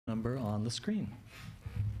number on the screen.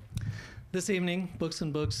 This evening, Books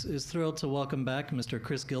and Books is thrilled to welcome back Mr.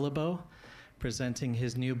 Chris Guillebeau, presenting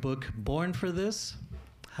his new book, Born for This: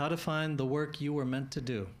 How to Find the Work You Were Meant to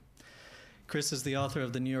Do. Chris is the author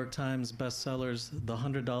of the New York Times bestsellers, The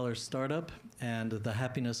 $100 Startup and The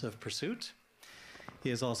Happiness of Pursuit. He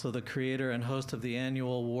is also the creator and host of the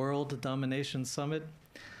annual World Domination Summit,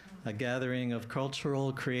 a gathering of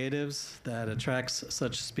cultural creatives that attracts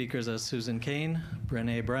such speakers as Susan Cain,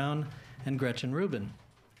 Brené Brown, and Gretchen Rubin.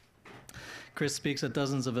 Chris speaks at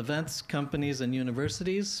dozens of events, companies, and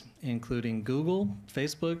universities, including Google,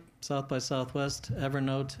 Facebook, South by Southwest,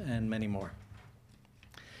 Evernote, and many more.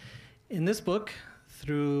 In this book,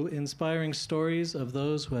 through inspiring stories of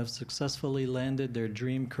those who have successfully landed their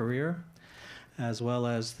dream career, as well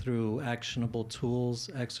as through actionable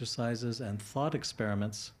tools, exercises, and thought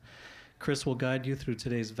experiments, Chris will guide you through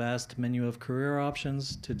today's vast menu of career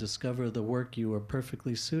options to discover the work you are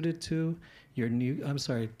perfectly suited to,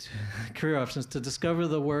 career options to discover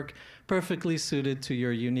the work perfectly suited to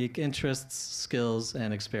your unique interests, skills,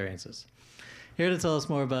 and experiences. Here to tell us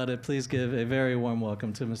more about it, please give a very warm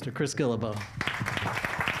welcome to Mr. Chris Guillebeau.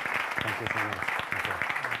 Thank you so much.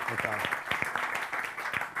 Thank you.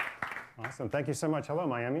 Awesome. Thank you so much. Hello,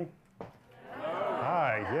 Miami. Hello.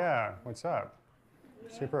 Hi. Yeah. What's up?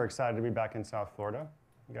 Super excited to be back in South Florida.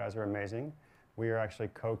 You guys are amazing. We are actually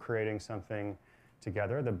co-creating something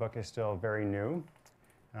together. The book is still very new.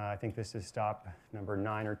 I think this is stop number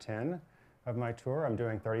 9 or 10 of my tour. I'm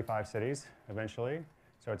doing 35 cities eventually.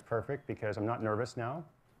 So it's perfect because I'm not nervous now,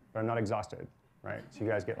 but I'm not exhausted, right? So you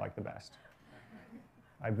guys get like the best.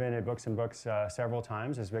 I've been at Books and Books several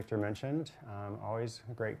times, as Victor mentioned. Always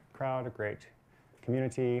a great crowd, a great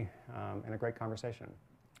community, and a great conversation.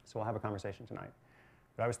 So we'll have a conversation tonight.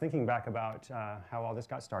 But I was thinking back about how all this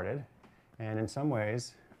got started. And in some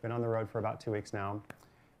ways, I've been on the road for about 2 weeks now.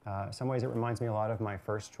 Some ways it reminds me a lot of my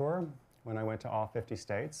first tour when I went to all 50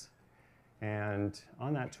 states. And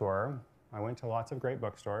on that tour, I went to lots of great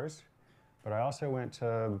bookstores, but I also went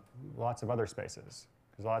to lots of other spaces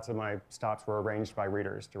because lots of my stops were arranged by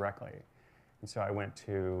readers directly. And so I went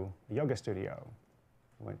to a yoga studio,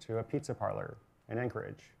 I went to a pizza parlor in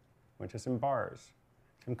Anchorage, went to some bars,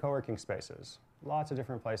 some co-working spaces, lots of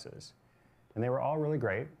different places. And they were all really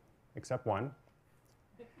great, except one.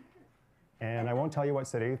 And I won't tell you what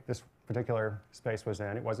city this particular space was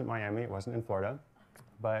in. It wasn't Miami, it wasn't in Florida.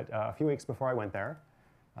 But a few weeks before I went there,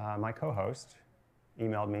 my co-host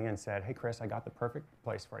emailed me and said, "Hey, Chris, I got the perfect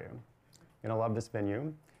place for you. You're gonna love this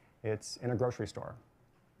venue. It's in a grocery store."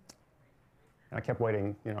 And I kept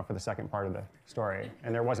waiting, for the second part of the story,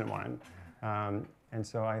 and there wasn't one. And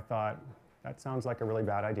so I thought, that sounds like a really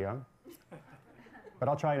bad idea, but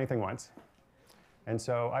I'll try anything once. And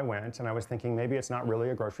so I went, and I was thinking maybe it's not really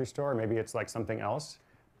a grocery store, maybe it's like something else,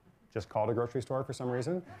 just called a grocery store for some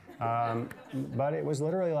reason. But it was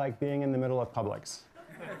literally like being in the middle of Publix.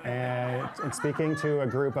 And speaking to a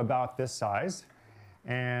group about this size.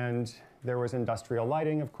 And there was industrial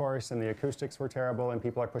lighting, of course, and the acoustics were terrible, and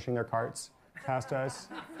people are pushing their carts past us.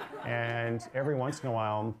 And every once in a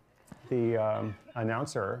while, the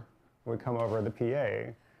announcer would come over the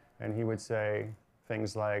PA, and he would say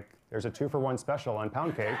things like, "There's a 2-for-1 special on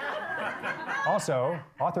pound cake. Also,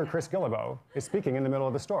 author Chris Guillebeau is speaking in the middle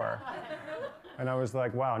of the store." And I was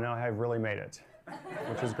like, wow, now I've really made it,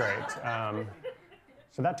 which is great.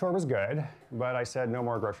 So that tour was good, but I said no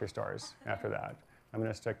more grocery stores after that. I'm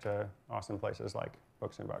going to stick to awesome places like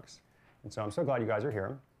Books and Books. And so I'm so glad you guys are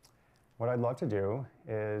here. What I'd love to do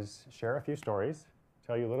is share a few stories,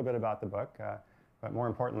 tell you a little bit about the book, but more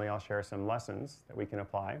importantly, I'll share some lessons that we can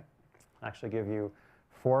apply. Actually give you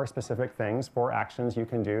 4 specific things, 4 actions you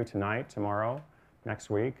can do tonight, tomorrow, next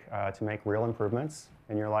week to make real improvements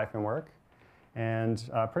in your life and work. And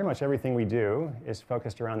pretty much everything we do is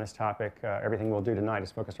focused around this topic. Everything we'll do tonight is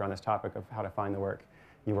focused around this topic of how to find the work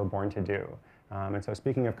you were born to do. And so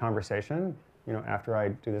speaking of conversation, after I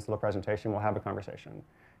do this little presentation, we'll have a conversation.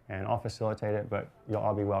 And I'll facilitate it, but you'll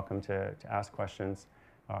all be welcome to ask questions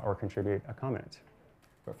or contribute a comment.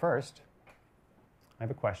 But first, I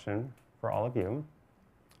have a question for all of you.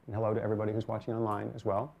 And hello to everybody who's watching online as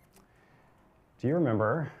well. Do you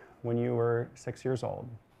remember when you were 6 years old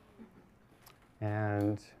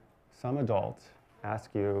and some adult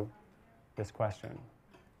asked you this question: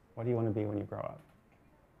 what do you want to be when you grow up?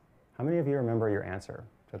 How many of you remember your answer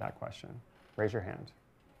to that question? Raise your hand.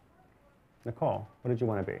 Nicole, what did you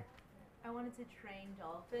want to be? I wanted to train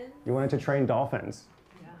dolphins. You wanted to train dolphins?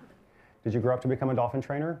 Yeah. Did you grow up to become a dolphin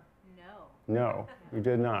trainer? No. No, you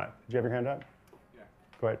did not. Did you have your hand up? Yeah.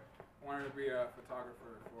 Go ahead. I wanted to be a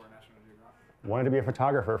photographer for National Geographic. Wanted to be a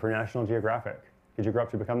photographer for National Geographic. Did you grow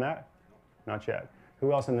up to become that? Not yet.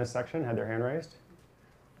 Who else in this section had their hand raised?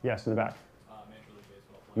 Yes, in the back. Major League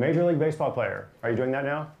Baseball player. Major League Baseball player. Are you doing that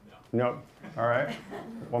now? No. Nope. All right.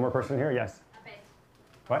 One more person here. Yes. A vet.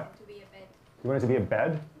 What? To be a vet. You wanted to be a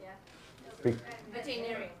bed? Yeah. Be-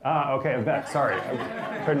 Veterinarian. Ah, okay, a vet. Sorry.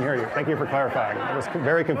 I couldn't hear you. Thank you for clarifying. I was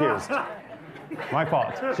very confused. My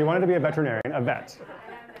fault. She wanted to be a veterinarian, a vet.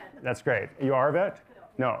 That's great. You are a vet?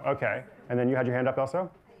 No. Okay. And then you had your hand up also?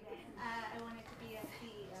 I wanted to be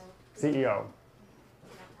a CEO. CEO.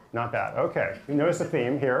 Not that. Okay. You notice a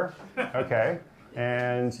theme here. Okay.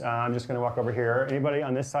 And I'm just going to walk over here. Anybody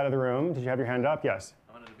on this side of the room? Did you have your hand up? Yes.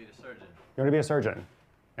 I wanted to be the surgeon. You want to be a surgeon.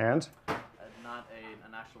 And? Not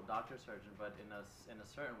an actual doctor surgeon, but in a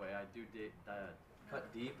certain way, I do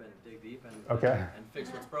cut deep and dig deep and Okay. and fix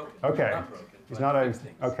what's broken. Okay. Not broken. He's but not a. fix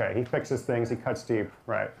things. Okay. He fixes things. He cuts deep.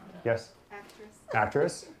 Right. Yes. Actress.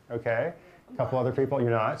 Actress. Okay. A couple other people.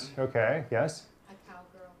 You're not. Okay. Yes. A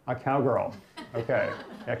cowgirl. A cowgirl. Okay.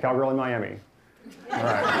 Yeah, cowgirl in Miami. All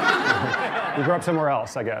right. You grew up somewhere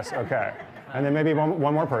else, I guess. Okay. And then maybe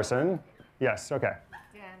one more person. Yes. Okay.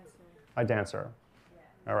 Dancer. A dancer.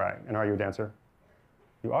 All right. And are you a dancer?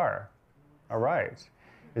 You are. All right.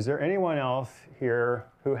 Is there anyone else here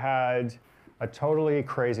who had a totally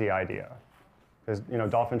crazy idea? Because, you know,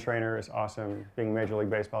 dolphin trainer is awesome. Being a Major League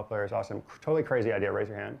Baseball player is awesome. Totally crazy idea. Raise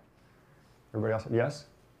your hand. Everybody else? Yes?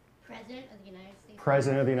 President of the United States.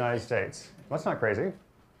 President of the United States. Well, that's not crazy.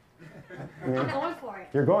 I mean, I'm going for it.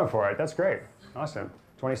 you're going for it. That's great. Awesome.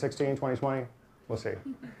 2016, 2020? We'll see.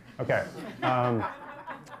 Okay.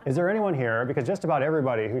 Is there anyone here, because just about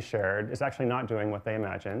everybody who shared is actually not doing what they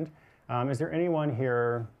imagined. Is there anyone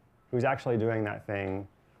here who's actually doing that thing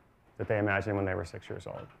that they imagined when they were 6 years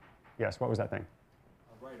old? Yes, what was that thing?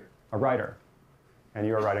 A writer. A writer. And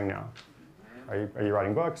you are writing now. Are you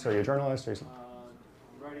writing books? Are you a journalist? Are you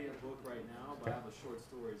I'm writing a book right now, but I have a short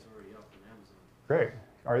story. It's already up on Amazon. Great.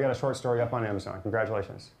 Already got a short story up on Amazon.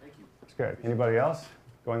 Congratulations. Thank you. That's good. Anybody else?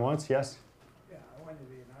 Going once? Yes? Yeah, I wanted to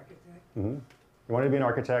be an architect. Mm-hmm. You wanted to be an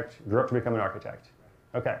architect, grew up to become an architect.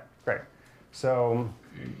 Okay, great. So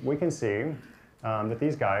we can see that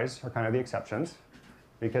these guys are kind of the exceptions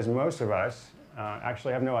because most of us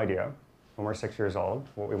actually have no idea when we're 6 years old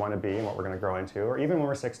what we want to be and what we're going to grow into, or even when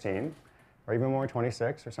we're 16, or even when we're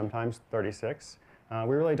 26, or sometimes 36.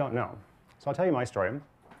 We really don't know. So I'll tell you my story.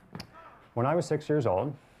 When I was 6 years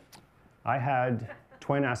old, I had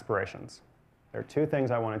twin aspirations. There are two things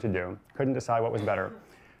I wanted to do. Couldn't decide what was better.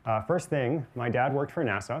 First thing, my dad worked for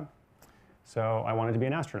NASA, so I wanted to be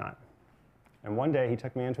an astronaut. And one day he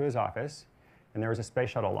took me into his office, and there was a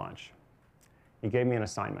space shuttle launch. He gave me an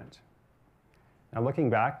assignment. Now looking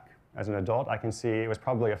back, as an adult, I can see it was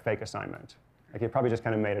probably a fake assignment. Like he probably just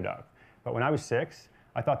kind of made it up. But when I was 6,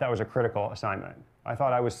 I thought that was a critical assignment. I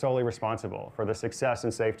thought I was solely responsible for the success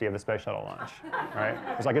and safety of the space shuttle launch, right?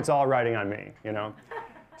 It's like it's all riding on me, you know?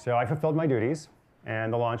 So I fulfilled my duties,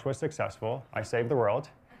 and the launch was successful. I saved the world.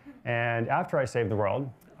 And after I saved the world,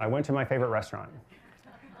 I went to my favorite restaurant,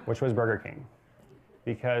 which was Burger King.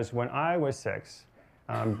 Because when I was 6,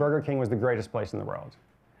 Burger King was the greatest place in the world.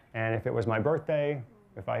 And if it was my birthday,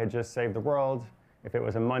 if I had just saved the world, if it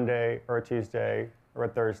was a Monday or a Tuesday or a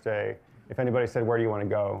Thursday, if anybody said, where do you want to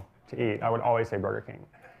go to eat, I would always say Burger King.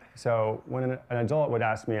 So when an adult would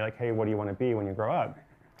ask me, like, hey, what do you want to be when you grow up?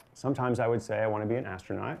 Sometimes I would say, I want to be an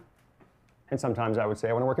astronaut. And sometimes I would say,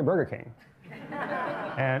 I want to work at Burger King.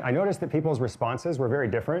 And I noticed that people's responses were very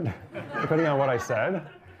different, depending on what I said.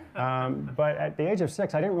 But at the age of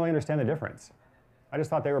 6, I didn't really understand the difference. I just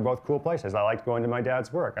thought they were both cool places. I liked going to my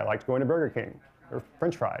dad's work. I liked going to Burger King, or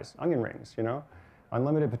French fries, onion rings, you know,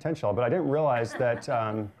 unlimited potential. But I didn't realize that,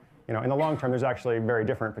 you know, in the long term, there's actually very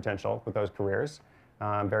different potential with those careers,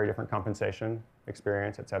 very different compensation,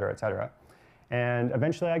 experience, et cetera, et cetera. And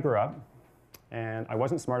eventually I grew up, and I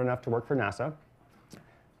wasn't smart enough to work for NASA,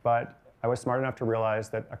 but I was smart enough to realize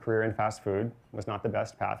that a career in fast food was not the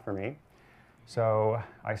best path for me. So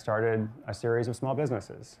I started a series of small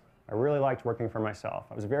businesses. I really liked working for myself.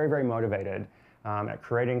 I was very, very motivated at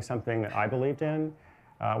creating something that I believed in.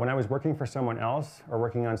 When I was working for someone else or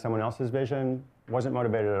working on someone else's vision, wasn't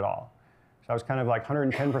motivated at all. So I was kind of like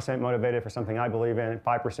 110% motivated for something I believe in,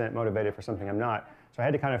 5% motivated for something I'm not. So I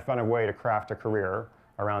had to kind of find a way to craft a career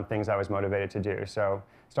around things I was motivated to do. So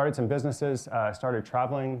started some businesses, started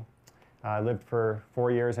traveling. I lived for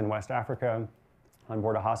 4 years in West Africa on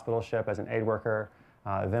board a hospital ship as an aid worker.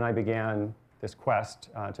 Then I began this quest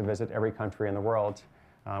to visit every country in the world,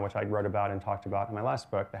 which I wrote about and talked about in my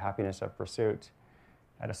last book, The Happiness of Pursuit.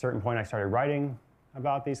 At a certain point, I started writing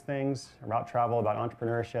about these things, about travel, about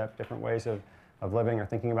entrepreneurship, different ways of living or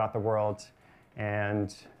thinking about the world.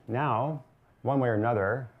 And now one way or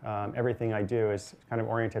another, everything I do is kind of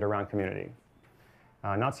oriented around community.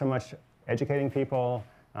 Not so much educating people,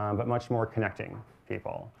 but much more connecting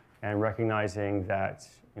people and recognizing that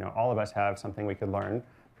all of us have something we could learn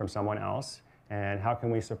from someone else, and how can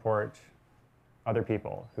we support other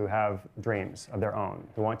people who have dreams of their own,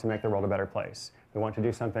 who want to make the world a better place, who want to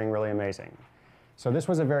do something really amazing. So this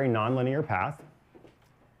was a very non-linear path.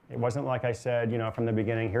 It wasn't like I said, from the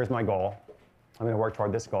beginning, here's my goal. I'm going to work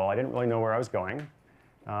toward this goal. I didn't really know where I was going.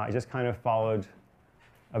 I just kind of followed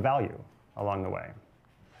a value along the way.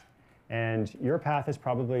 And your path is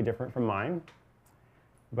probably different from mine,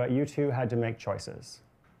 but you too had to make choices,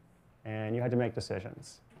 and you had to make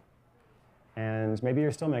decisions. And maybe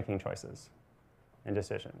you're still making choices and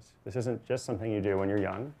decisions. This isn't just something you do when you're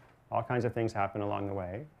young. All kinds of things happen along the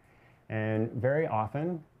way. And very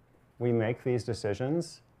often, we make these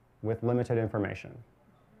decisions with limited information.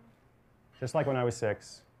 Just like when I was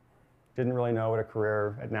 6, didn't really know what a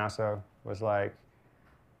career at NASA was like.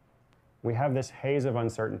 We have this haze of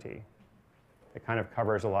uncertainty that kind of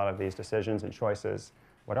covers a lot of these decisions and choices.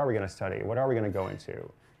 What are we going to study? What are we going to go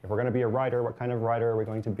into? If we're going to be a writer, what kind of writer are we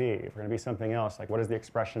going to be? If we're going to be something else, like what is the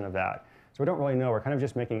expression of that? So we don't really know. We're kind of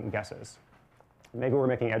just making guesses. Maybe we're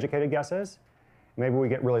making educated guesses. Maybe we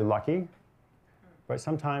get really lucky. But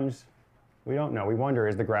sometimes we don't know. We wonder,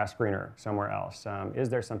 is the grass greener somewhere else? Is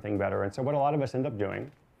there something better? And so what a lot of us end up doing,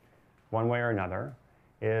 one way or another,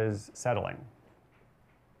 is settling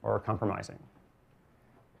or compromising.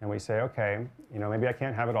 And we say, okay, maybe I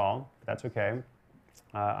can't have it all, but that's okay.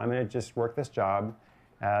 I'm going to just work this job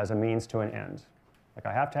as a means to an end. Like,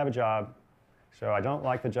 I have to have a job, so I don't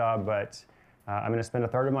like the job, but I'm going to spend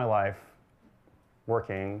 1/3 of my life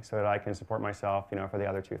working so that I can support myself, for the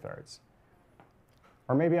other 2/3.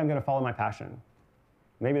 Or maybe I'm going to follow my passion.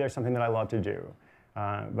 Maybe there's something that I love to do.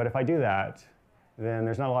 But if I do that, then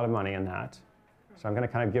there's not a lot of money in that. So I'm going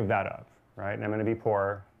to kind of give that up, right? And I'm going to be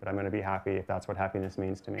poor, but I'm going to be happy if that's what happiness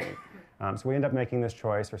means to me. So we end up making this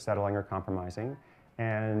choice or settling or compromising.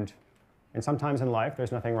 And sometimes in life,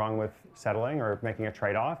 there's nothing wrong with settling or making a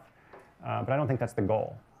trade-off. But I don't think that's the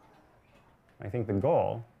goal. I think the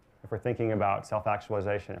goal, if we're thinking about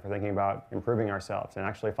self-actualization, if we're thinking about improving ourselves and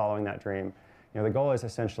actually following that dream, the goal is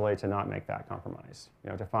essentially to not make that compromise,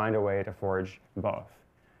 to find a way to forge both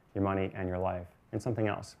your money and your life, and something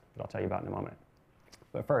else that I'll tell you about in a moment.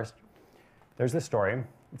 But first, there's this story.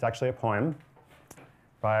 It's actually a poem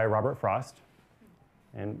by Robert Frost.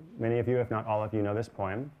 And many of you, if not all of you, know this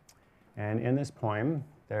poem. And in this poem,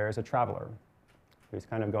 there's a traveler who's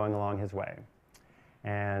kind of going along his way.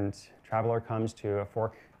 And traveler comes to a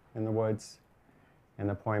fork in the woods, and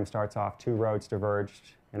the poem starts off, 2 roads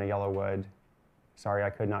diverged in a yellow wood. Sorry I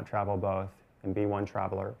could not travel both and be one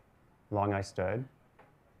traveler. Long I stood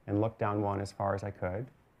and looked down one as far as I could.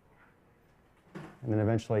 And then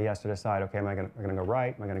eventually he has to decide, okay, am I going to go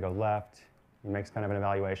right? Am I going to go left? He makes kind of an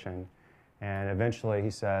evaluation. And eventually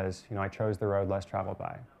he says, I chose the road less traveled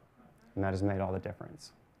by. And that has made all the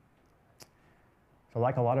difference. So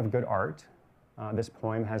like a lot of good art, this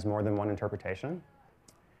poem has more than one interpretation.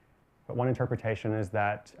 But one interpretation is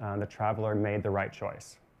that the traveler made the right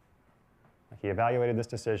choice. He evaluated this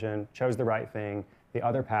decision, chose the right thing. The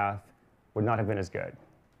other path would not have been as good.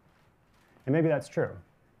 And maybe that's true,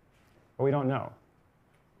 but we don't know,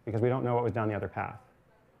 because we don't know what was down the other path.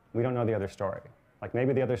 We don't know the other story. Like,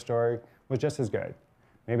 maybe the other story was just as good.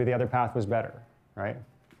 Maybe the other path was better, right?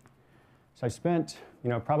 So I've spent,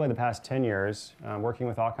 probably the past 10 years working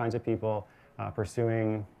with all kinds of people,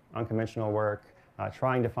 pursuing unconventional work,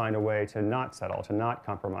 trying to find a way to not settle, to not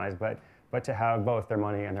compromise, but to have both their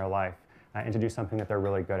money and their life, and to do something that they're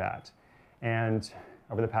really good at. And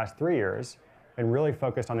over the past 3 years, I've been really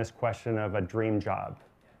focused on this question of a dream job,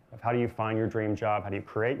 of how do you find your dream job, how do you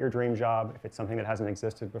create your dream job, if it's something that hasn't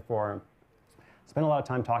existed before. Spent a lot of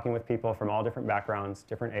time talking with people from all different backgrounds,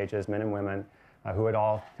 different ages, men and women, who had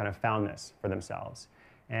all kind of found this for themselves.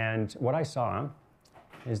 And what I saw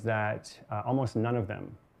is that almost none of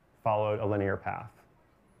them followed a linear path.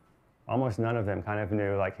 Almost none of them kind of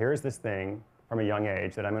knew, like, here's this thing from a young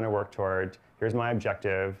age that I'm going to work toward, here's my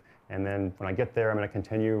objective, and then when I get there, I'm going to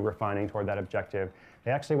continue refining toward that objective.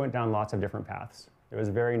 They actually went down lots of different paths. It was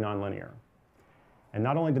very nonlinear. And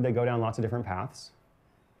not only did they go down lots of different paths,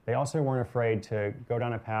 they also weren't afraid to go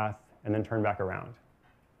down a path and then turn back around.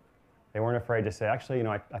 They weren't afraid to say, actually,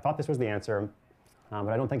 I thought this was the answer, but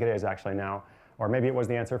I don't think it is actually now. Or maybe it was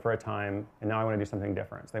the answer for a time, and now I want to do something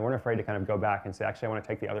different. So they weren't afraid to kind of go back and say, actually, I want to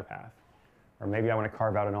take the other path. Or maybe I want to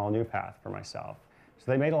carve out an all-new path for myself.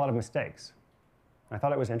 So they made a lot of mistakes. And I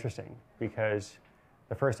thought it was interesting, because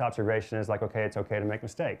the first observation is like, okay, it's okay to make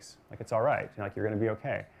mistakes. Like, it's all right. Like, you're going to be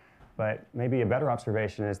okay. But maybe a better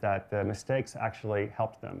observation is that the mistakes actually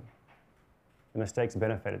helped them. The mistakes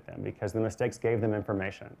benefited them because the mistakes gave them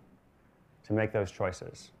information to make those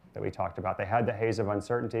choices that we talked about. They had the haze of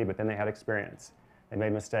uncertainty, but then they had experience. They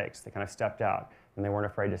made mistakes. They kind of stepped out, and they weren't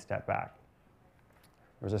afraid to step back.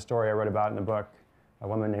 There was a story I wrote about in the book, a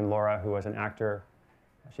woman named Laura who was an actor.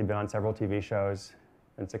 She'd been on several TV shows,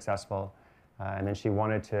 been successful, and then she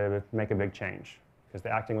wanted to make a big change because the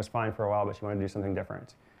acting was fine for a while, but she wanted to do something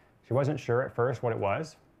different. She wasn't sure at first what it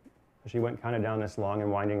was, so she went kind of down this long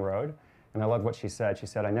and winding road, and I loved what she said. She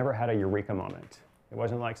said, I never had a eureka moment. It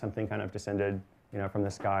wasn't like something kind of descended from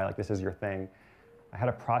the sky, like this is your thing. I had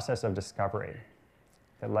a process of discovery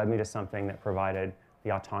that led me to something that provided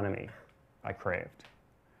the autonomy I craved.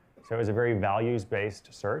 So it was a very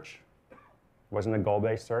values-based search. It wasn't a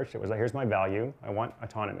goal-based search. It was like, here's my value. I want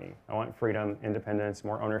autonomy. I want freedom, independence,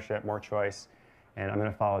 more ownership, more choice, and I'm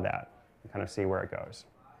going to follow that and kind of see where it goes.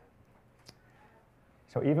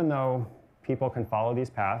 So even though people can follow these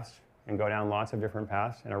paths and go down lots of different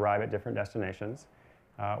paths and arrive at different destinations,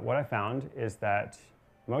 what I found is that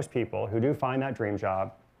most people who do find that dream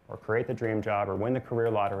job or create the dream job or win the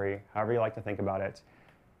career lottery, however you like to think about it,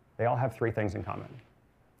 they all have three things in common.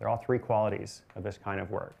 They're all three qualities of this kind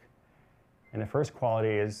of work. And the first quality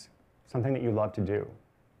is something that you love to do,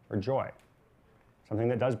 or joy, something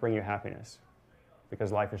that does bring you happiness,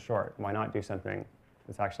 because life is short. Why not do something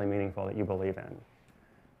that's actually meaningful that you believe in?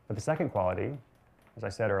 But the second quality, as I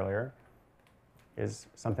said earlier, is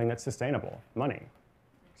something that's sustainable, money,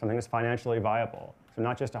 something that's financially viable. So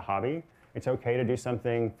not just a hobby. It's okay to do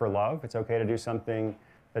something for love. It's okay to do something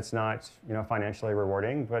that's not financially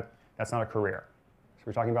rewarding, but that's not a career. So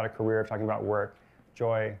we're talking about a career, we're talking about work,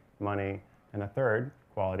 joy, money, and the third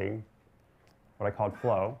quality, what I called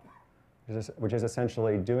flow, which is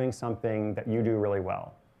essentially doing something that you do really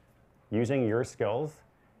well, using your skills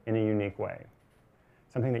in a unique way.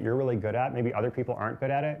 Something that you're really good at, maybe other people aren't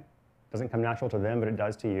good at it, doesn't come natural to them, but it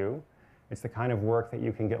does to you. It's the kind of work that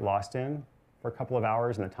you can get lost in for a couple of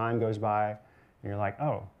hours and the time goes by and you're like,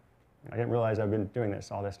 oh, I didn't realize I've been doing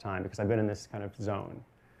this all this time because I've been in this kind of zone.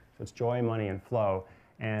 So it's joy, money, and flow.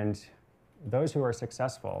 And those who are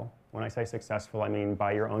successful, when I say successful, I mean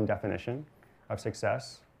by your own definition of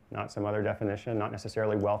success, not some other definition, not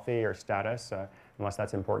necessarily wealthy or status, unless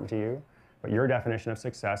that's important to you, but your definition of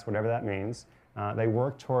success, whatever that means, they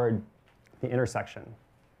work toward the intersection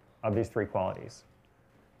of these three qualities.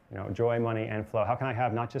 Joy, money, and flow. How can I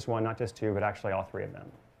have not just one, not just two, but actually all three of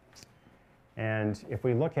them? And if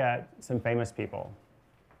we look at some famous people,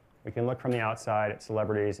 we can look from the outside at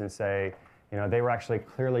celebrities and say, they were actually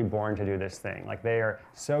clearly born to do this thing. Like they are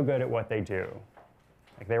so good at what they do.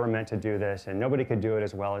 Like they were meant to do this and nobody could do it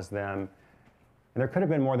as well as them. And there could have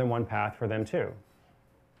been more than one path for them too.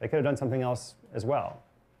 They could have done something else as well.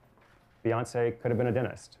 Beyonce could have been a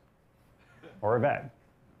dentist or a vet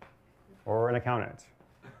or an accountant.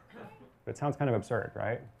 But it sounds kind of absurd,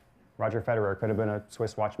 right? Roger Federer could have been a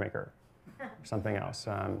Swiss watchmaker or something else.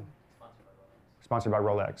 Sponsored by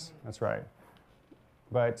Rolex, that's right.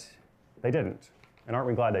 But they didn't. And aren't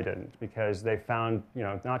we glad they didn't? Because they found,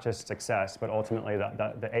 not just success, but ultimately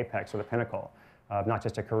the apex or the pinnacle of not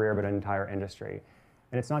just a career, but an entire industry.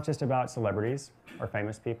 And it's not just about celebrities or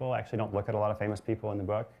famous people. I actually don't look at a lot of famous people in the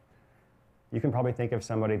book. You can probably think of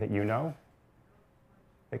somebody that you know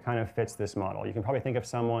that kind of fits this model. You can probably think of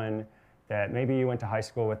someone that maybe you went to high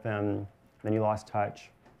school with them, then you lost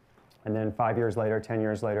touch, and then 5 years later, 10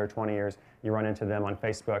 years later, 20 years, you run into them on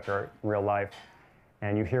Facebook or in real life,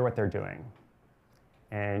 and you hear what they're doing,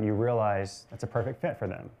 and you realize that's a perfect fit for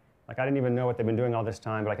them. Like, I didn't even know what they've been doing all this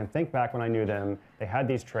time, but I can think back when I knew them, they had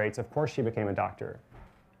these traits. Of course she became a doctor.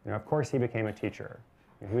 Of course he became a teacher.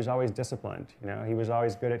 He was always disciplined. He was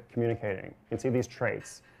always good at communicating. You can see these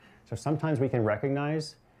traits. So sometimes we can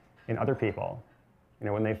recognize in other people,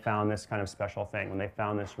 when they found this kind of special thing, when they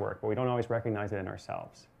found this work, but we don't always recognize it in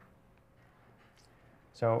ourselves.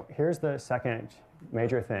 So here's the second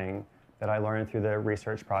major thing that I learned through the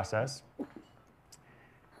research process.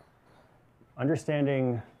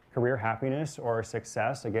 Understanding career happiness or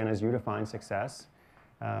success, again, as you define success,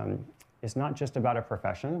 is not just about a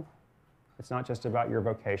profession. It's not just about your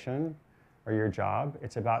vocation or your job.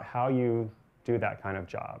 It's about how you do that kind of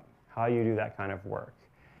job, how you do that kind of work.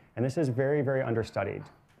 And this is very, very understudied.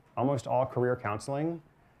 Almost all career counseling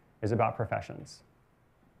is about professions.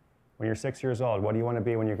 When you're 6 years old, what do you want to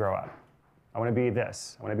be when you grow up? I want to be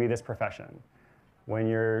this. I want to be this profession. When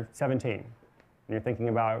you're 17 and you're thinking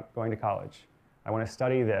about going to college, I want to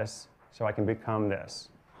study this so I can become this.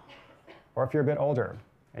 Or if you're a bit older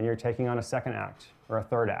and you're taking on a second act or a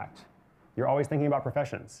third act, you're always thinking about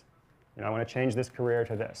professions. I want to change this career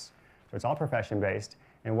to this. So it's all profession-based.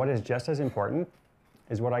 And what is just as important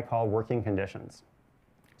is what I call working conditions.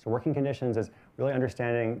 So working conditions is really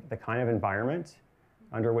understanding the kind of environment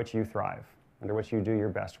under which you thrive, under which you do your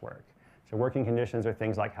best work. So working conditions are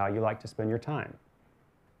things like how you like to spend your time,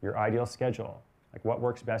 your ideal schedule, like what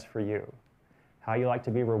works best for you, how you like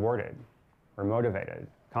to be rewarded or motivated,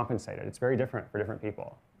 compensated. It's very different for different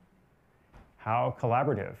people. How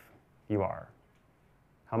collaborative you are,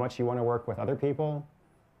 how much you want to work with other people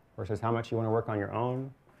versus how much you want to work on your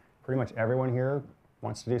own. Pretty much everyone here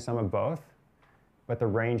wants to do some of both, but the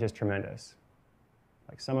range is tremendous.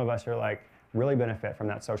 Like some of us are like, really benefit from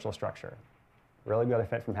that social structure, really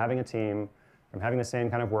benefit from having a team, from having the same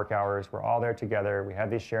kind of work hours. We're all there together. We have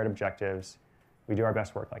these shared objectives. We do our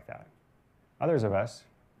best work like that. Others of us,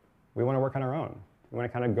 we want to work on our own. We want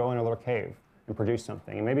to kind of go in a little cave and produce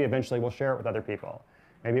something. And maybe eventually we'll share it with other people.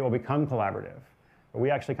 Maybe it will become collaborative. But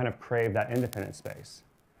we actually kind of crave that independent space.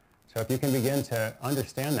 So if you can begin to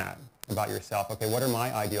understand that about yourself, okay, what are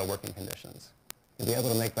my ideal working conditions? You'll be able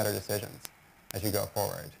to make better decisions as you go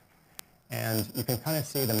forward. And you can kind of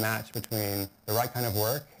see the match between the right kind of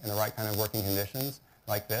work and the right kind of working conditions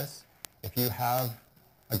like this. If you have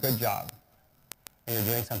a good job and you're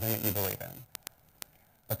doing something that you believe in,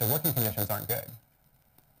 but the working conditions aren't good,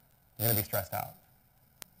 you're going to be stressed out.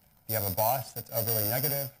 If you have a boss that's overly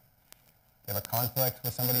negative, if you have a conflict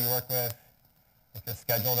with somebody you work with, if your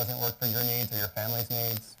schedule doesn't work for your needs or your family's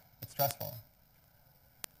needs, it's stressful.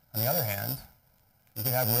 On the other hand, you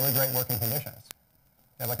could have really great working conditions.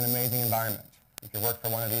 You have like an amazing environment. You could work for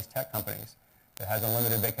one of these tech companies that has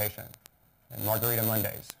unlimited vacation, and margarita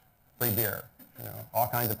Mondays, free beer, all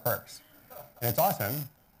kinds of perks. And it's awesome,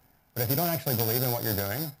 but if you don't actually believe in what you're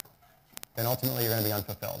doing, then ultimately you're going to be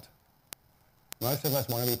unfulfilled. Most of us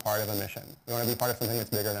want to be part of a mission. We want to be part of something that's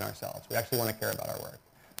bigger than ourselves. We actually want to care about our work.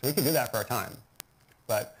 So we could do that for a time,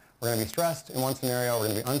 but we're going to be stressed in one scenario, we're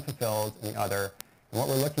going to be unfulfilled in the other, and what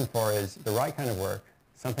we're looking for is the right kind of work,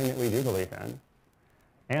 something that we do believe in,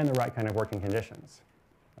 and the right kind of working conditions,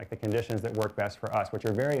 like the conditions that work best for us, which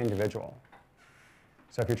are very individual.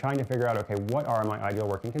 So if you're trying to figure out, okay, what are my ideal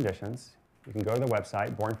working conditions, you can go to the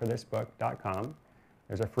website, borntforthisbook.com.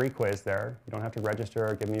 There's a free quiz there. You don't have to register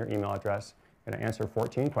or give me your email address. You're going to answer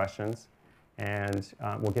 14 questions, and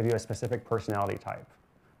we'll give you a specific personality type,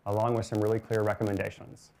 along with some really clear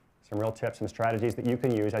recommendations, some real tips, some strategies that you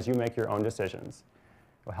can use as you make your own decisions.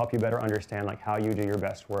 It will help you better understand like how you do your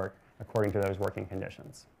best work according to those working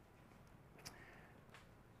conditions.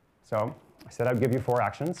 So I said I'd give you 4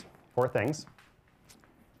 actions, 4 things.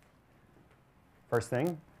 First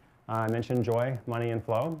thing, I mentioned joy, money, and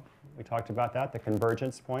flow. We talked about that, the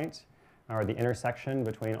convergence point, or the intersection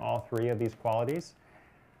between all 3 of these qualities.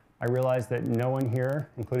 I realize that no one here,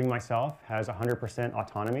 including myself, has 100%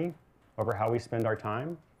 autonomy over how we spend our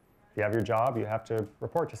time. If you have your job, you have to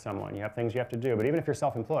report to someone. You have things you have to do. But even if you're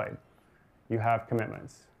self-employed, you have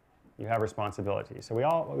commitments. You have responsibilities. So we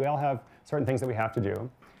all have certain things that we have to do.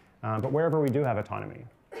 But wherever we do have autonomy,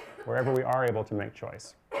 wherever we are able to make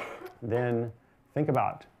choice, then think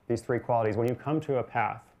about these 3 qualities. When you come to a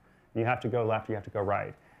path, you have to go left, you have to go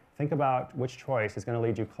right. Think about which choice is going to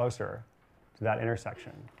lead you closer to that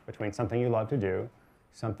intersection between something you love to do,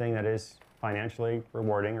 something that is financially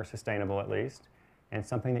rewarding or sustainable at least, and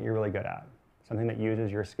something that you're really good at, something that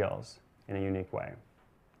uses your skills in a unique way.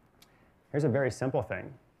 Here's a very simple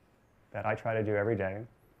thing that I try to do every day,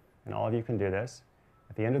 and all of you can do this.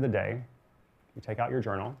 At the end of the day, you take out your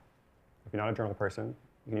journal. If you're not a journal person,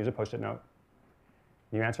 you can use a Post-it note.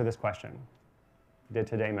 You answer this question: did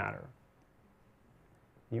today matter?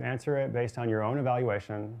 You answer it based on your own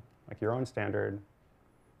evaluation, like your own standard.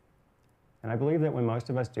 And I believe that when most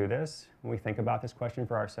of us do this, when we think about this question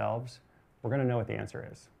for ourselves, we're going to know what the answer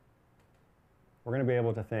is. We're going to be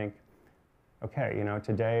able to think, okay,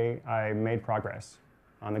 today I made progress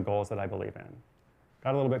on the goals that I believe in.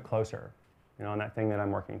 Got a little bit closer, on that thing that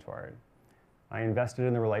I'm working toward. I invested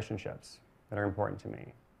in the relationships that are important to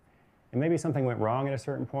me. And maybe something went wrong at a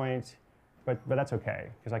certain point, but that's okay,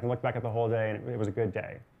 because I can look back at the whole day and it was a good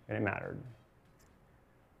day, and it mattered.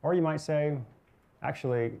 Or you might say,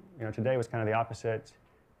 actually, today was kind of the opposite,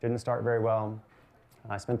 didn't start very well.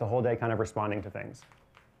 I spent the whole day kind of responding to things.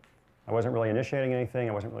 I wasn't really initiating anything,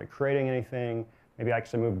 I wasn't really creating anything. Maybe I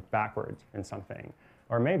actually moved backwards in something.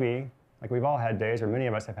 Or maybe, like we've all had days, or many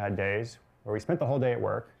of us have had days, where we spent the whole day at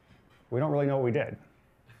work, we don't really know what we did.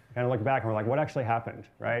 We kind of look back and we're like, what actually happened,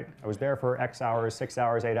 right? I was there for X hours, 6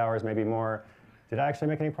 hours, 8 hours, maybe more. Did I actually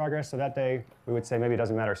make any progress? So that day, we would say maybe it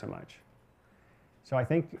doesn't matter so much. So I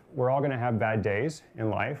think we're all going to have bad days in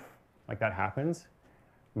life, like that happens.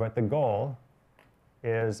 But the goal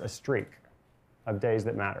is a streak of days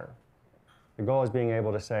that matter. The goal is being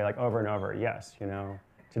able to say like over and over, yes,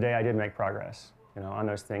 today I did make progress, on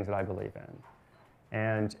those things that I believe in.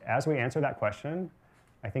 And as we answer that question,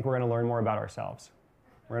 I think we're going to learn more about ourselves.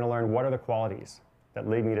 We're going to learn what are the qualities that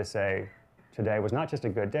lead me to say today was not just a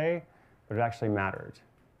good day, but it actually mattered.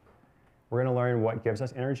 We're going to learn what gives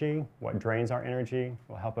us energy, what drains our energy,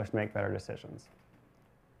 will help us make better decisions.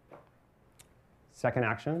 Second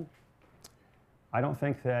action, I don't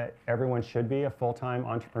think that everyone should be a full-time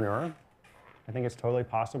entrepreneur. I think it's totally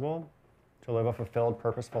possible to live a fulfilled,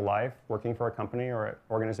 purposeful life working for a company or an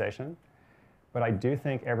organization. But I do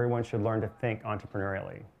think everyone should learn to think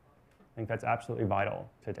entrepreneurially. I think that's absolutely vital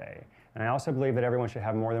today. And I also believe that everyone should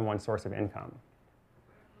have more than one source of income.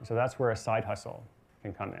 So that's where a side hustle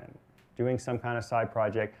can come in. Doing some kind of side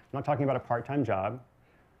project. I'm not talking about a part-time job.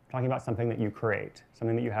 I'm talking about something that you create,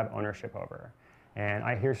 something that you have ownership over. And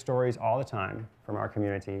I hear stories all the time from our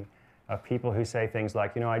community of people who say things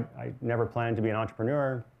like, I never planned to be an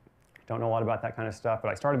entrepreneur, don't know a lot about that kind of stuff, but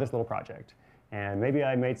I started this little project. And maybe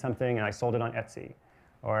I made something and I sold it on Etsy.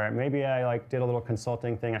 Or maybe I did a little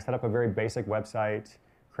consulting thing. I set up a very basic website,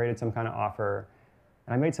 created some kind of offer,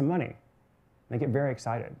 and I made some money. They get very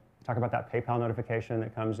excited. Talk about that PayPal notification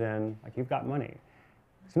that comes in, like you've got money.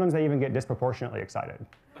 Sometimes they even get disproportionately excited.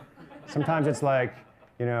 Sometimes it's like,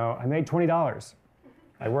 I made $20.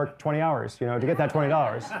 I worked 20 hours, to get that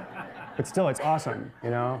 $20. But still, it's awesome,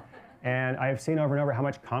 And I have seen over and over how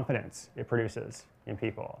much confidence it produces in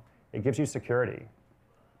people. It gives you security,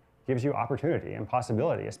 gives you opportunity and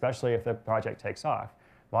possibility, especially if the project takes off.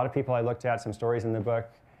 A lot of people I looked at, some stories in the book,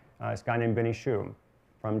 this guy named Benny Shum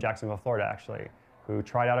from Jacksonville, Florida, actually, who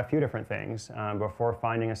tried out a few different things before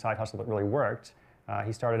finding a side hustle that really worked.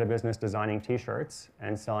 He started a business designing T-shirts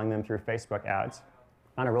and selling them through Facebook ads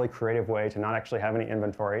on a really creative way to not actually have any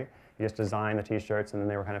inventory. He just designed the T-shirts and then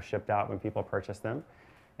they were kind of shipped out when people purchased them.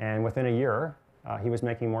 And within a year, he was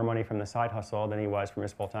making more money from the side hustle than he was from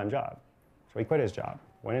his full-time job. So he quit his job,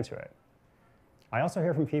 went into it. I also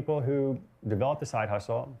hear from people who develop the side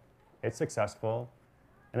hustle, it's successful,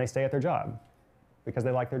 and they stay at their job because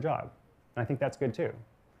they like their job. And I think that's good too.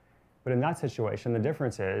 But in that situation, the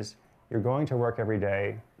difference is you're going to work every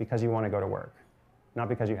day because you want to go to work, not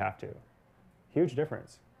because you have to. Huge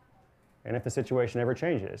difference. And if the situation ever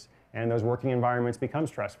changes and those working environments become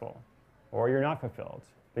stressful or you're not fulfilled,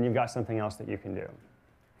 then you've got something else that you can do.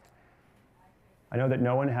 I know that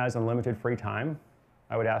no one has unlimited free time.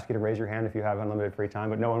 I would ask you to raise your hand if you have unlimited free time,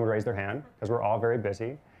 but no one would raise their hand because we're all very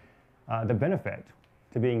busy. The benefit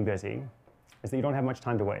to being busy is that you don't have much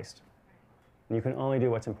time to waste. And you can only do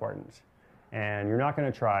what's important. And you're not going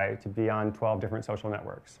to try to be on 12 different social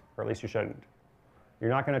networks, or at least you shouldn't. You're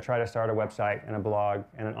not going to try to start a website and a blog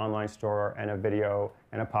and an online store and a video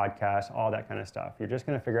and a podcast, all that kind of stuff. You're just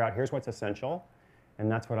going to figure out, here's what's essential, and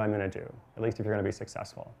that's what I'm going to do, at least if you're going to be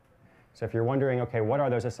successful. So if you're wondering, okay, what are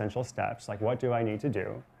those essential steps? Like, what do I need to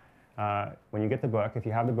do? When you get the book, if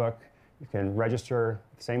you have the book, you can register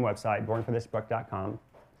the same website, bornforthisbook.com.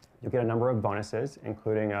 You'll get a number of bonuses,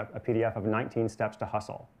 including a PDF of 19 steps to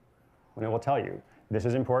hustle. And it will tell you, this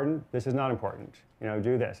is important, this is not important.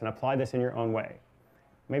 Do this, and apply this in your own way.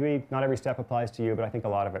 Maybe not every step applies to you, but I think a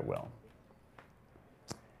lot of it will.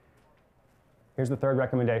 Here's the third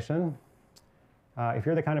recommendation. If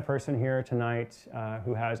you're the kind of person here tonight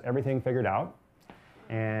who has everything figured out,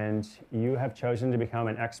 and you have chosen to become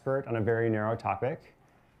an expert on a very narrow topic,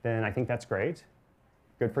 then I think that's great.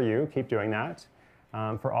 Good for you, keep doing that.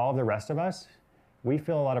 For all of the rest of us, we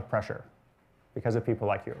feel a lot of pressure because of people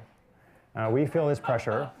like you. We feel this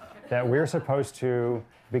pressure that we're supposed to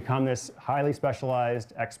become this highly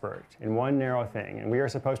specialized expert in one narrow thing, and we are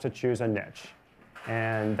supposed to choose a niche.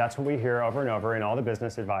 And that's what we hear over and over in all the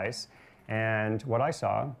business advice. And what I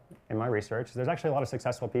saw in my research is there's actually a lot of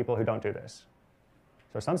successful people who don't do this.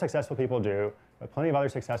 So some successful people do, but plenty of other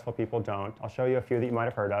successful people don't. I'll show you a few that you might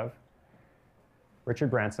have heard of. Richard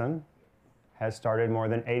Branson has started more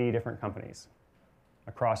than 80 different companies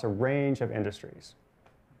across a range of industries.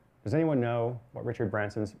 Does anyone know what Richard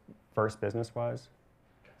Branson's first business was?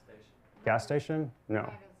 Gas station?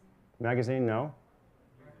 No. Magazine? No.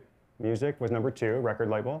 Music was number 2,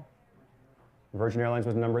 record label. Virgin Airlines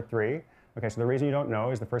was number 3. Okay, so the reason you don't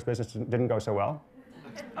know is the first business didn't go so well.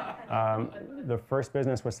 The first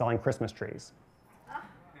business was selling Christmas trees.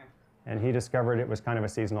 And he discovered it was kind of a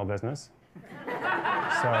seasonal business.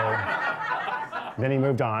 So then he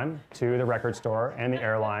moved on to the record store and the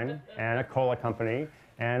airline and a cola company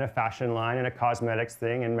and a fashion line and a cosmetics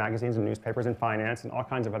thing and magazines and newspapers and finance and all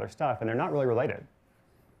kinds of other stuff. And they're not really related,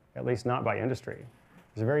 at least not by industry.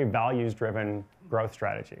 It's a very values-driven growth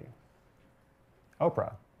strategy.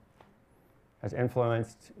 Oprah. has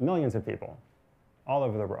influenced millions of people all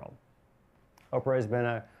over the world. Oprah has been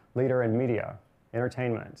a leader in media,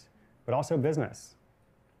 entertainment, but also business,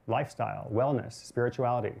 lifestyle, wellness,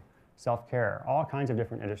 spirituality, self-care, all kinds of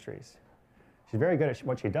different industries. She's very good at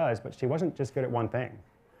what she does, but she wasn't just good at one thing.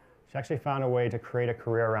 She actually found a way to create a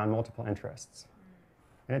career around multiple interests.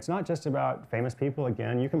 And it's not just about famous people.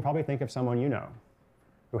 Again, you can probably think of someone you know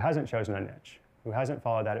who hasn't chosen a niche, who hasn't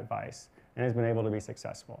followed that advice, and has been able to be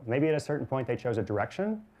successful. Maybe at a certain point they chose a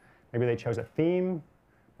direction, maybe they chose a theme,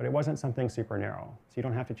 but it wasn't something super narrow. So you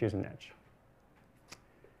don't have to choose a niche.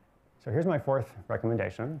 So here's my fourth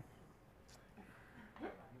recommendation.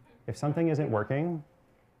 If something isn't working,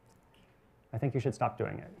 I think you should stop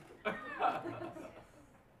doing it.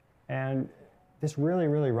 And this really,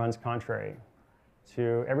 really runs contrary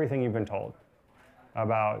to everything you've been told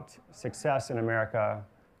about success in America,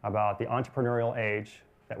 about the entrepreneurial age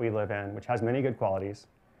that we live in, which has many good qualities.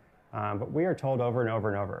 But we are told over and over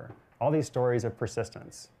and over all these stories of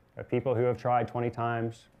persistence, of people who have tried 20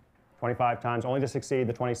 times, 25 times, only to succeed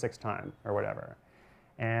the 26th time, or whatever.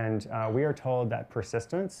 And we are told that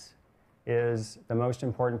persistence is the most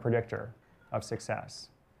important predictor of success.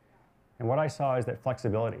 And what I saw is that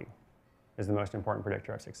flexibility is the most important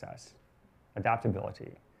predictor of success.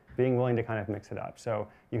 Adaptability, being willing to kind of mix it up. So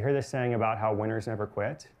you hear this saying about how winners never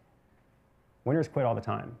quit. Winners quit all the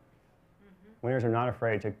time. Winners are not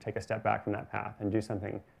afraid to take a step back from that path and do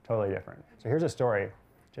something totally different. So here's a story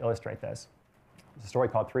to illustrate this. It's a story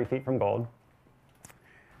called 3 Feet from Gold.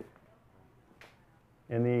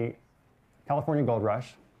 In the California Gold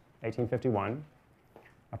Rush, 1851,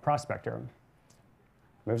 a prospector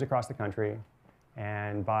moves across the country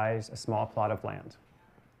and buys a small plot of land.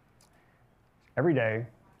 Every day,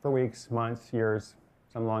 for weeks, months, years,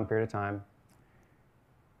 some long period of time,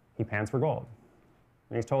 he pans for gold.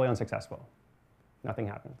 And he's totally unsuccessful. Nothing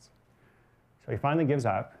happens. So he finally gives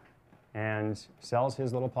up and sells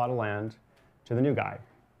his little plot of land to the new guy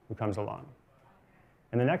who comes along.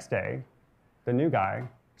 And the next day, the new guy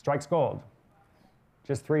strikes gold,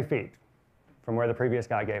 just 3 feet from where the previous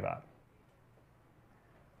guy gave up.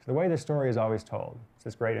 So the way this story is always told, it's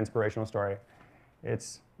this great inspirational story,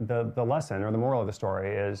 it's the lesson or the moral of the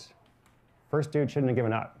story is first dude shouldn't have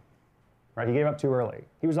given up, right? He gave up too early.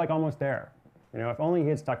 He was like almost there. You know, if only he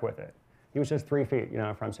had stuck with it. He was just 3 feet, you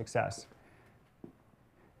know, from success.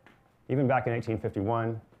 Even back in 1851,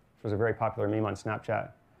 which was a very popular meme on Snapchat,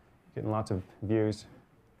 getting lots of views.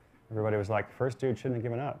 Everybody was like, first dude shouldn't have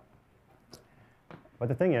given up. But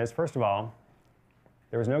the thing is, first of all,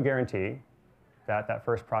 there was no guarantee that that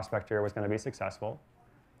first prospector was going to be successful.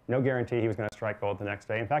 No guarantee he was going to strike gold the next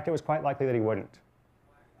day. In fact, it was quite likely that he wouldn't,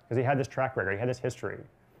 because he had this track record, he had this history.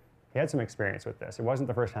 He had some experience with this. It wasn't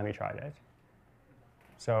the first time he tried it.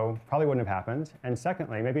 So probably wouldn't have happened. And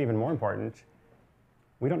secondly, maybe even more important,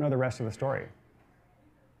 we don't know the rest of the story.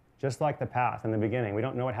 Just like the path in the beginning, we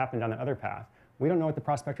don't know what happened down the other path. We don't know what the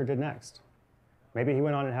prospector did next. Maybe he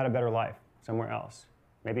went on and had a better life somewhere else.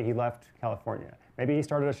 Maybe he left California. Maybe he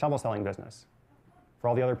started a shovel selling business for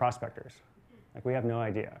all the other prospectors. Like, we have no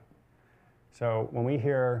idea. So when we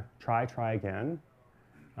hear try again,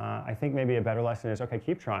 I think maybe a better lesson is, okay,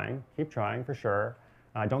 keep trying for sure.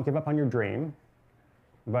 Don't give up on your dream,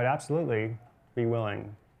 but absolutely be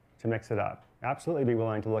willing to mix it up. Absolutely be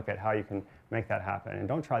willing to look at how you can make that happen, and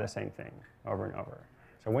don't try the same thing over and over.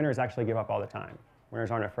 So winners actually give up all the time.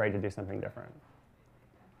 Winners aren't afraid to do something different.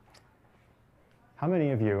 How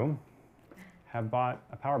many of you have bought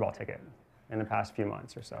a Powerball ticket in the past few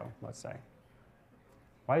months or so, let's say?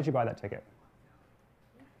 Why did you buy that ticket?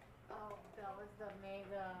 Oh, that was the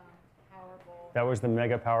mega Powerball. That was the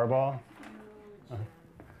mega Powerball?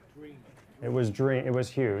 It was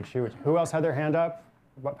huge. Who else had their hand up?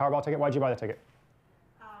 What Powerball ticket? Why'd you buy the ticket?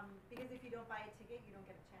 Because if you don't buy a ticket, you don't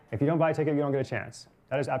get a chance. If you don't buy a ticket, you don't get a chance.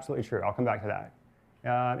 That is absolutely true. I'll come back to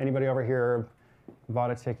that. Anybody over here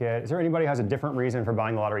bought a ticket? Is there anybody who has a different reason for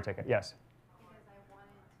buying the lottery ticket? Yes? Because I wanted to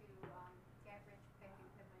get rich quick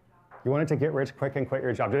and quit my job. You wanted to get rich quick and quit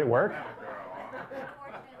your job. Did it work?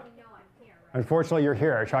 Unfortunately, no, I'm here. Right? Unfortunately, you're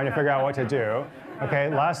here trying to figure out what to do. Okay,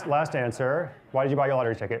 last answer. Why did you buy your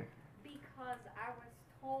lottery ticket? Because I was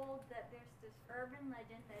told that there's this urban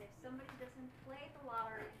legend that if somebody doesn't play the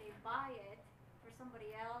lottery, they buy it for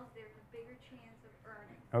somebody else, there's a bigger chance of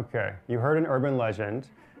earning. Okay, you heard an urban legend.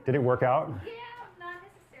 Did it work out? Yeah, not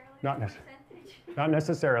necessarily. Not the necessarily. percentage. Not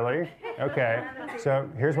necessarily. Okay, so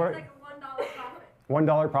here's what. It's like a $1 profit.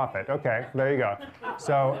 $1 profit. Okay, there you go.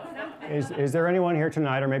 So is there anyone here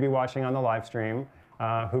tonight, or maybe watching on the live stream,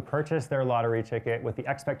 who purchased their lottery ticket with the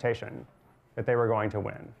expectation that they were going to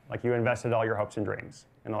win? Like, you invested all your hopes and dreams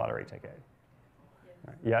in the lottery ticket?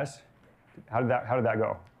 Right. Yes? How did that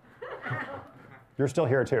go? You're still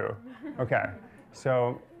here too. Okay.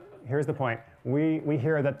 So here's the point. We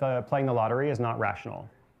hear that playing the lottery is not rational.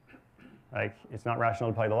 Like, it's not rational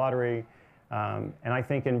to play the lottery. And I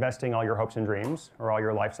think investing all your hopes and dreams or all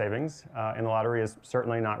your life savings in the lottery is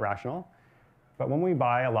certainly not rational. But when we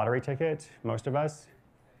buy a lottery ticket, most of us,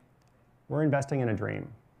 we're investing in a dream.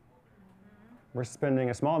 We're spending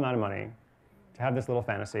a small amount of money to have this little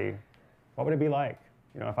fantasy. What would it be like,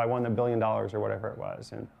 if I won $1 billion or whatever it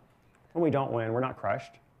was? And when we don't win, we're not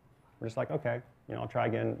crushed. We're just like, okay, I'll try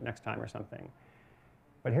again next time or something.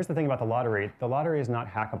 But here's the thing about the lottery. The lottery is not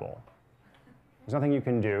hackable. There's nothing you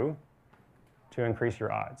can do to increase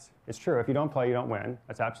your odds. It's true, if you don't play, you don't win.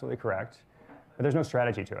 That's absolutely correct. But there's no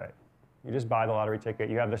strategy to it. You just buy the lottery ticket.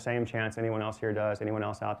 You have the same chance anyone else here does, anyone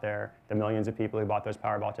else out there, the millions of people who bought those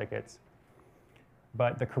Powerball tickets.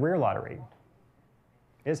 But the career lottery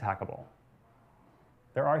is hackable.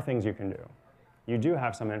 There are things you can do. You do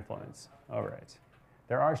have some influence over it.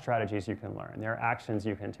 There are strategies you can learn. There are actions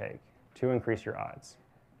you can take to increase your odds.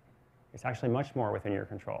 It's actually much more within your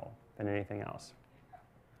control than anything else.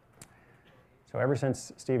 So ever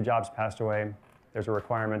since Steve Jobs passed away, there's a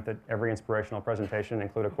requirement that every inspirational presentation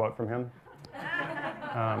include a quote from him.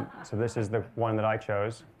 So this is the one that I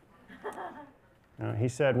chose. He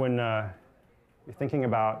said, when you're thinking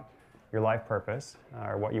about your life purpose,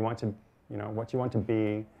 or what you want to, what you want to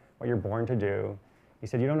be, what you're born to do, he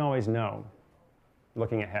said, you don't always know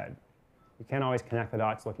looking ahead. You can't always connect the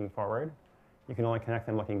dots looking forward. You can only connect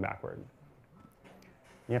them looking backward.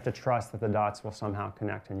 You have to trust that the dots will somehow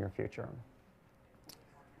connect in your future.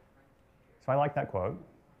 So I like that quote,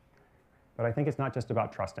 but I think it's not just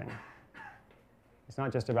about trusting. It's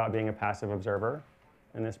not just about being a passive observer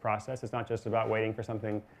in this process. It's not just about waiting for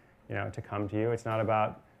something, to come to you. It's not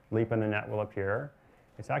about leap and the net will appear.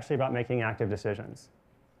 It's actually about making active decisions.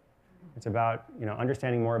 It's about,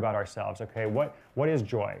 understanding more about ourselves. Okay, what is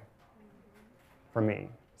joy for me?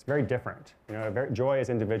 It's very different. Joy is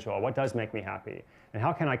individual. What does make me happy? And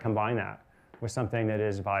how can I combine that with something that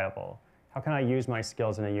is viable? How can I use my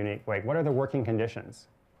skills in a unique way? What are the working conditions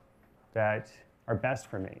that are best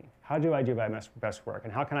for me? How do I do my best work?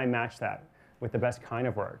 And how can I match that with the best kind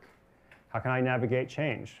of work? How can I navigate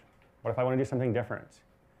change? What if I want to do something different?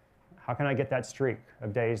 How can I get that streak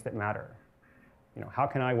of days that matter? How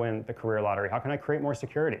can I win the career lottery? How can I create more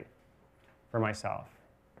security for myself?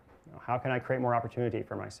 How can I create more opportunity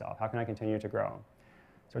for myself? How can I continue to grow?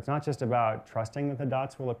 So it's not just about trusting that the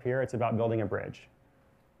dots will appear. It's about building a bridge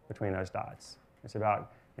between those dots. It's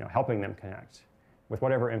about helping them connect with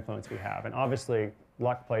whatever influence we have. And obviously,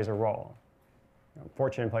 luck plays a role.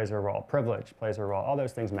 Fortune plays a role. Privilege plays a role. All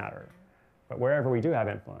those things matter. But wherever we do have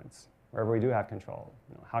influence, wherever we do have control,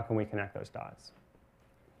 how can we connect those dots?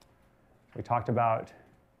 We talked about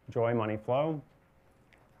joy, money, flow,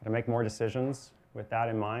 how to make more decisions with that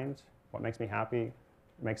in mind. What makes me happy?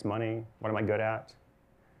 What makes money? What am I good at?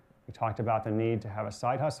 We talked about the need to have a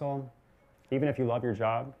side hustle. Even if you love your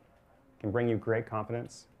job, it can bring you great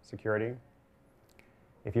confidence, security.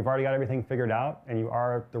 If you've already got everything figured out and you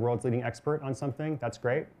are the world's leading expert on something, that's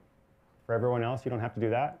great. For everyone else, you don't have to do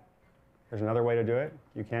that. There's another way to do it.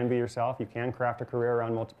 You can be yourself. You can craft a career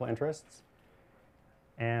around multiple interests.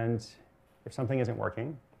 And if something isn't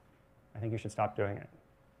working, I think you should stop doing it.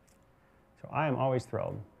 So I am always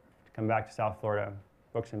thrilled to come back to South Florida,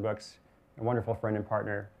 Books and Books, a wonderful friend and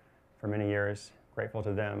partner for many years. Grateful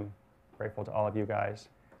to them, grateful to all of you guys.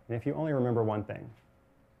 And if you only remember one thing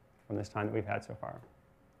from this time that we've had so far,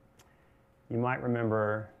 you might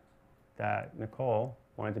remember that Nicole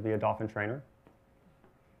wanted to be a dolphin trainer.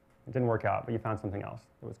 It didn't work out, but you found something else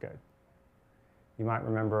that was good. You might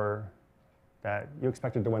remember that you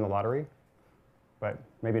expected to win the lottery, but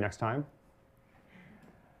maybe next time.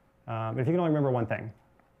 But if you can only remember one thing,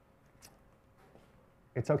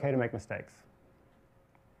 it's okay to make mistakes.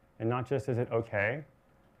 And not just is it okay,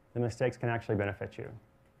 the mistakes can actually benefit you.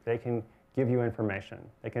 They can give you information.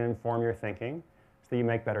 They can inform your thinking so that you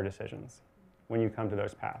make better decisions when you come to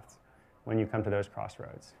those paths, when you come to those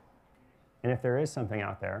crossroads. And if there is something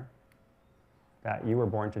out there that you were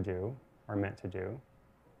born to do or meant to do,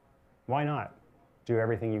 why not do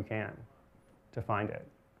everything you can to find it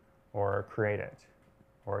or create it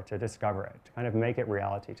or to discover it, to kind of make it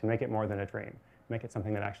reality, to make it more than a dream, make it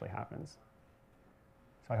something that actually happens.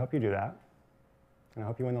 So I hope you do that, and I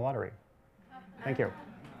hope you win the lottery. Thank you.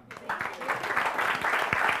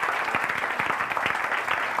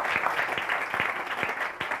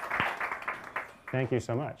 Thank you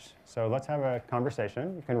so much. So let's have a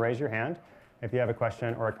conversation. You can raise your hand if you have a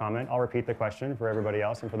question or a comment. I'll repeat the question for everybody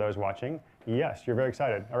else and for those watching. Yes, you're very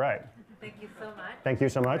excited. All right. Thank you so much. Thank you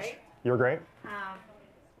so much. Great. You were great.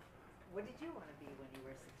 What did you want to be when you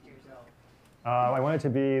were 6 years old? I wanted to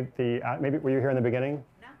be maybe were you here in the beginning?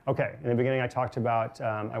 No. Okay, in the beginning I talked about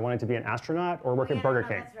I wanted to be an astronaut or work at Burger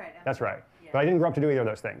King. That's right. That's right. Yeah. But I didn't grow up to do either of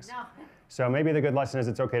those things. No. So maybe the good lesson is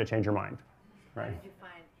it's okay to change your mind. How Right. did you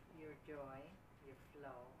find your joy, your flow,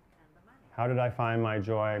 and the money? How did I find my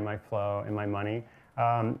joy, my flow, and my money?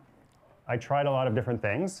 I tried a lot of different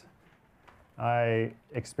things. I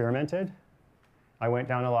experimented. I went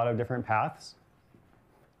down a lot of different paths.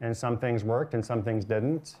 And some things worked and some things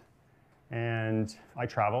didn't. And I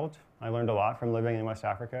traveled. I learned a lot from living in West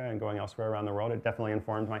Africa and going elsewhere around the world. It definitely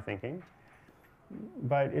informed my thinking.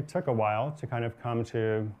 But it took a while to kind of come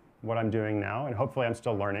to what I'm doing now, and hopefully I'm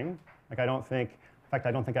still learning. Like I don't think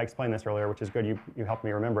I explained this earlier, which is good, you helped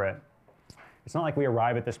me remember it. It's not like we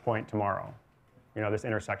arrive at this point tomorrow, this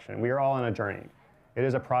intersection. We are all on a journey. It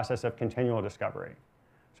is a process of continual discovery.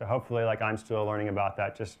 So hopefully like I'm still learning about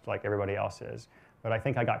that just like everybody else is. But I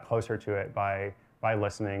think I got closer to it by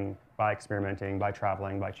listening, by experimenting, by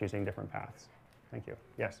traveling, by choosing different paths. Thank you.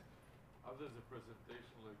 Yes? How does a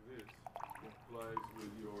presentation like this complies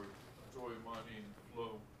with your joy, money, and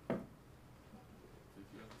flow? Did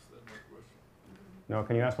you understand my question? No,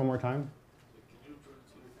 can you ask one more time? Can you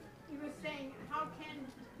translate it? You were saying, how can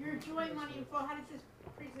your joy, money, and flow, how does this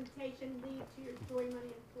presentation lead to your joy,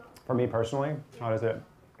 money, and flow? For me personally, how does it?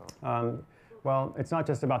 Well, it's not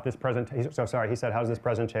just about this presentation. So sorry, he said, how's this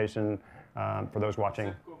presentation for those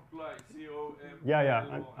watching? Comply, C-O-M.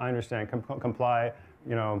 Yeah, I understand. Comply,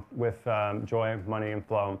 with joy, money, and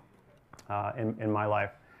flow in my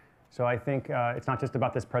life. So I think it's not just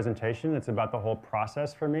about this presentation. It's about the whole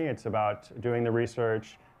process for me. It's about doing the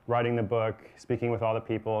research, writing the book, speaking with all the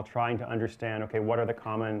people, trying to understand, okay, what are the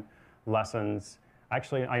common lessons?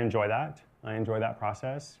 Actually, I enjoy that. I enjoy that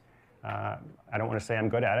process. I don't want to say I'm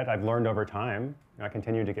good at it. I've learned over time. I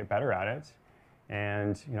continue to get better at it.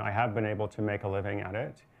 And I have been able to make a living at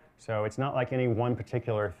it. So it's not like any one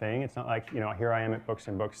particular thing. It's not like, here I am at Books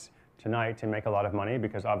and Books tonight to make a lot of money,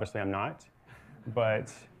 because obviously I'm not.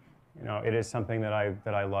 But it is something that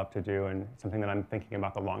I love to do, and something that I'm thinking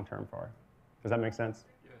about the long term for. Does that make sense?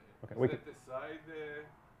 Yeah. Okay. Is that the side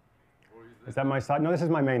or is that my side? No, this is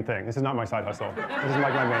my main thing. This is not my side hustle. This is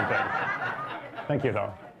like my main thing. Thank you,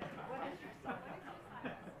 though.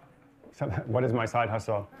 So, what is my side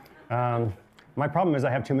hustle? My problem is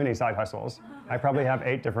I have too many side hustles. I probably have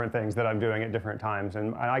 8 different things that I'm doing at different times,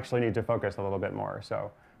 and I actually need to focus a little bit more.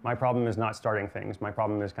 So my problem is not starting things. My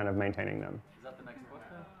problem is kind of maintaining them. Is that the next book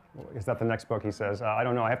then? Is that the next book? He says, I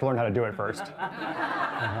don't know. I have to learn how to do it first.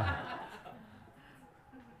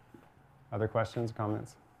 Other questions,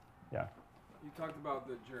 comments? Yeah. You talked about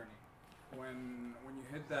the journey. When you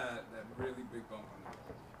hit that really big bump on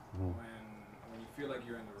the road, when you feel like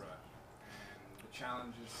you're in the rut and the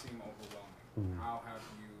challenges seem overwhelming, how have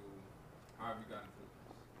you gotten through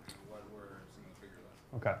this? And what were some of the bigger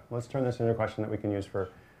lessons? Okay, let's turn this into a question that we can use for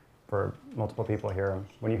multiple people here.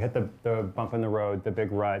 When you hit the bump in the road, the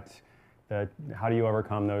big rut, how do you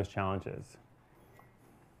overcome those challenges?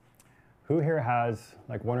 Who here has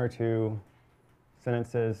like 1 or 2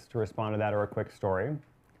 sentences to respond to that, or a quick story? You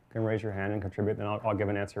can raise your hand and contribute, then I'll give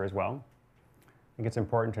an answer as well. I think it's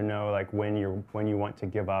important to know like when you want to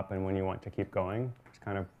give up and when you want to keep going. It's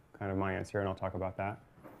kind of my answer, and I'll talk about that.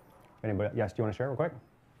 Anybody? Yes, do you want to share real quick?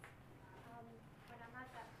 When I'm at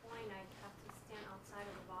that point, I have to stand outside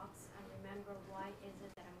of the box and remember why is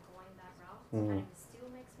it that I'm going that route. And if it still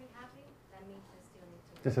makes me happy, that means I still need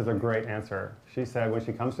to. This is a great answer. She said when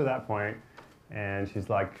she comes to that point and she's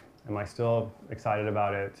like, am I still excited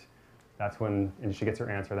about it? That's when, and she gets her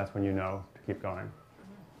answer, that's when you know to keep going.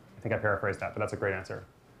 I think I paraphrased that, but that's a great answer.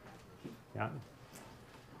 Yeah?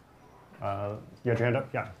 You had your hand up?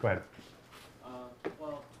 Yeah, go ahead.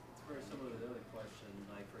 Well, it's very similar to the other question.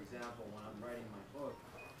 Like, for example, when I'm writing my book,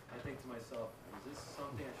 I think to myself, is this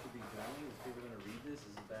something I should be doing? Is people going to read this?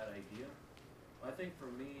 Is it a bad idea? Well, I think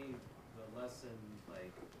for me, the lesson,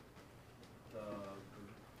 like,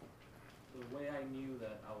 the way I knew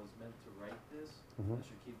that I was meant to write this, I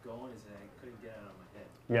should keep going, is that I couldn't get it out of my head.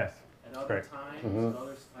 Yes. And other times,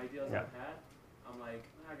 other ideas Yeah. I've had, I'm like,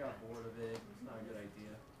 I got bored of it, it's not a good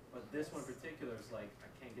idea. But this one in particular is like, I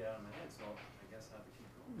can't get it out of my head, so I guess I have to keep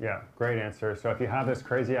going. Yeah, great answer. So if you have this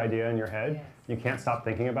crazy idea in your head, you can't stop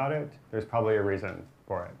thinking about it, there's probably a reason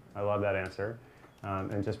for it. I love that answer.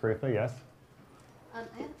 And just briefly, yes? I have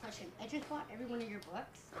a question. I just bought every one of your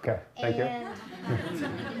books. Okay, thank you. And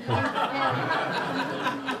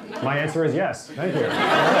My answer is yes. Thank you.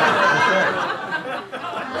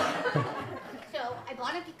 So I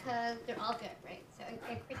bought it because they're all good, right? So and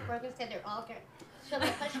Chris Bergen said they're all good. So my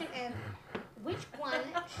question is, which one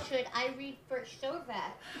should I read first so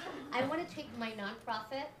that I want to take my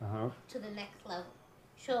nonprofit to the next level?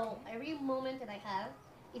 So every moment that I have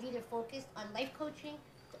is either focused on life coaching.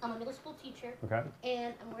 I'm a middle school teacher,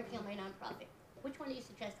 and I'm working on my nonprofit. Which one do you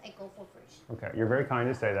suggest I go for first? Okay, you're very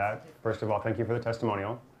kind to say that. First of all, thank you for the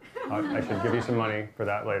testimonial. I should give you some money for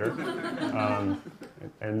that later.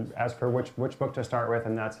 And as for which book to start with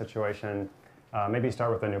in that situation, maybe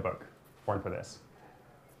start with a new book, Born for This.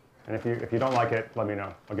 And if you don't like it, let me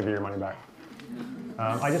know. I'll give you your money back.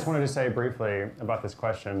 I just wanted to say briefly about this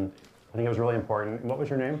question. I think it was really important. What was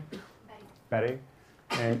your name? Betty.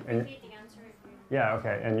 And Repeat the answer if you... yeah,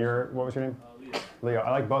 okay. And what was your name? Leo.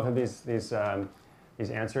 I like both of these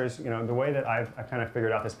answers. You know, the way that I've kind of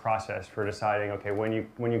figured out this process for deciding, okay, when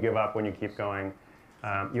you give up, when you keep going,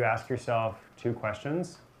 you ask yourself two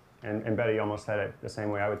questions, and Betty almost said it the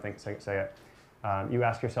same way I would say it. You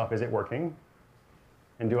ask yourself, is it working?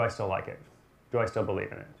 And do I still like it? Do I still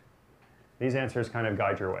believe in it? These answers kind of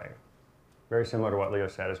guide your way. Very similar to what Leo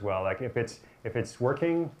said as well. Like if it's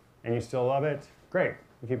working and you still love it, great,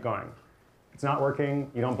 you keep going. If it's not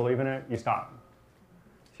working, you don't believe in it, you stop.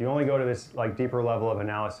 So you only go to this like deeper level of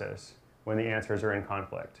analysis when the answers are in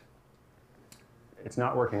conflict. It's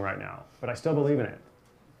not working right now, but I still believe in it.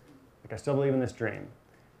 Like I still believe in this dream.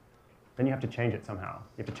 Then you have to change it somehow.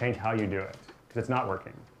 You have to change how you do it because it's not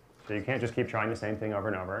working. So you can't just keep trying the same thing over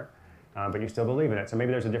and over, but you still believe in it. So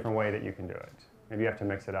maybe there's a different way that you can do it. Maybe you have to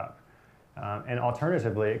mix it up. And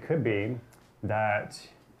alternatively, it could be that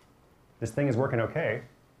this thing is working okay,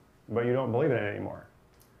 but you don't believe in it anymore,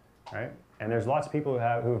 right? And there's lots of people who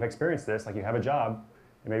have experienced this. Like you have a job,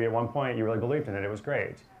 and maybe at one point you really believed in it, it was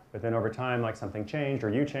great. But then over time, like something changed or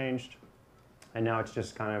you changed, and now it's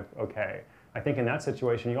just kind of okay. I think in that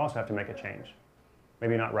situation, you also have to make a change.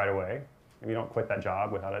 Maybe not right away. Maybe you don't quit that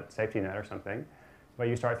job without a safety net or something. But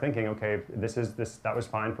you start thinking, okay, that was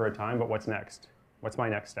fine for a time, but what's next? What's my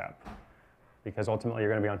next step? Because ultimately, you're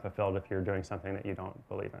going to be unfulfilled if you're doing something that you don't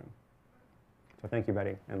believe in. So thank you,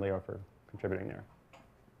 Betty and Leo, for contributing there.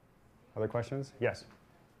 Other questions? Yes?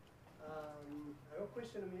 I have a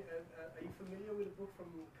question. I mean, are you familiar with a book from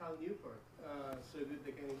Cal Newport, So Good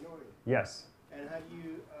They Can Ignore You? Yes. And how do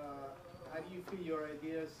you feel your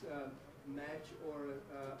ideas match or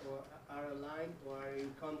are aligned or are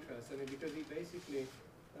in contrast? I mean, because he basically,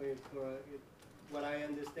 I mean, what I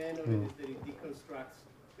understand of it is that it deconstructs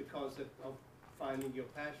the concept of finding your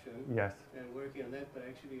passion and working on that, but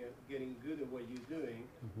actually getting good at what you're doing,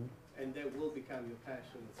 and that will become your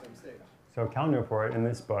passion at some stage. So Cal Newport, in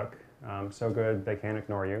this book, So Good They Can't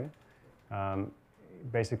Ignore You,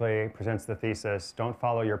 basically presents the thesis, don't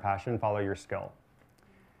follow your passion, follow your skill.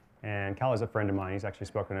 And Cal is a friend of mine. He's actually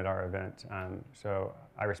spoken at our event, so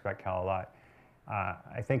I respect Cal a lot.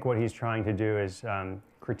 I think what he's trying to do is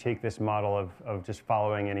critique this model of just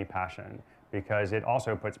following any passion, because it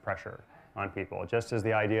also puts pressure on people. Just as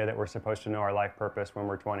the idea that we're supposed to know our life purpose when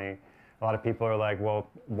we're 20, a lot of people are like, well,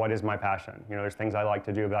 what is my passion? You know, there's things I like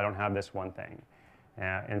to do, but I don't have this one thing.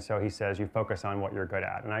 And so he says, you focus on what you're good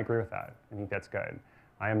at. And I agree with that. I think that's good.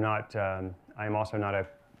 I am also not a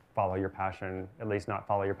follow your passion, at least not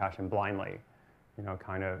follow your passion blindly, you know,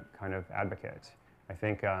 kind of advocate. I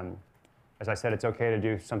think, as I said, it's okay to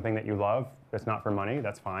do something that you love that's not for money,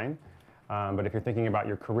 that's fine. But if you're thinking about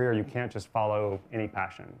your career, you can't just follow any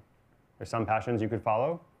passion. There's some passions you could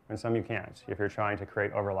follow, and some you can't, if you're trying to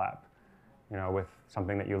create overlap, you know, with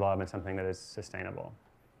something that you love and something that is sustainable.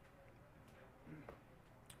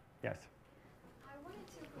 Yes? I wanted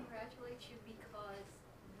to congratulate you because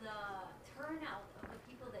the turnout of the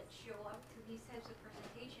people that show up to these types of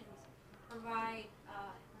presentations provide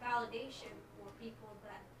validation for people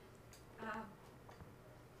that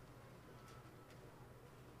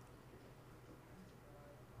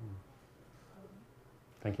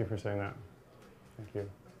Thank you for saying that. Thank you.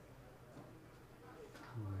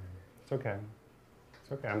 It's okay.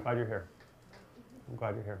 It's okay. I'm glad you're here. I'm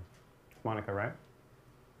glad you're here. It's Monica, right?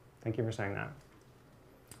 Thank you for saying that.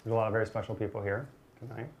 There's a lot of very special people here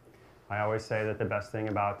tonight. I always say that the best thing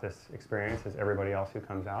about this experience is everybody else who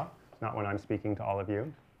comes out. It's not when I'm speaking to all of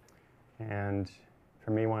you. And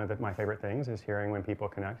for me, one of my favorite things is hearing when people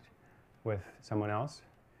connect with someone else.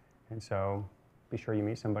 And so be sure you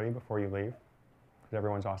meet somebody before you leave, because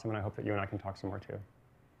everyone's awesome, and I hope that you and I can talk some more too.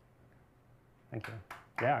 Thank you.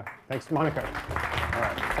 Yeah, thanks, Monica. All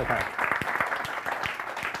right, okay.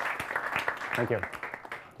 Thank you.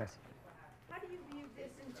 Yes. How do you view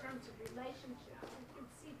this in terms of relationships? You can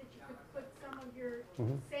see that you could put some of your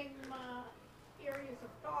same areas of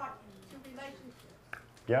thought to relationships.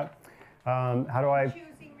 Yep. How do I? Choosing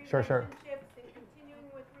Sure. relationships and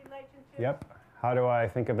continuing with relationships. Yep. How do I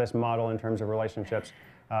think of this model in terms of relationships?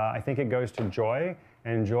 I think it goes to joy,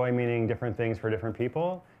 and joy meaning different things for different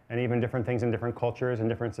people, and even different things in different cultures and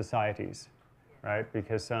different societies, right?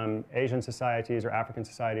 Because some Asian societies or African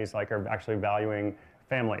societies are actually valuing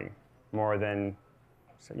family more than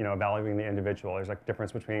valuing the individual. There's like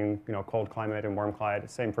difference between cold climate and warm climate.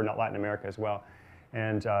 Same for Latin America as well.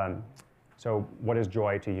 And so what is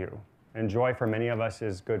joy to you? And joy for many of us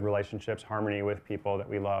is good relationships, harmony with people that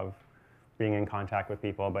we love, being in contact with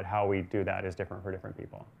people, but how we do that is different for different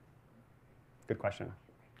people. Good question.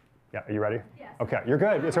 Yeah, are you ready? Yes. Okay, you're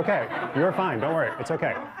good. It's okay. You're fine. Don't worry. It's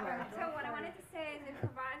okay. So what I wanted to say is it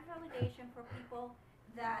provides validation for people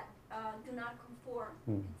that do not conform.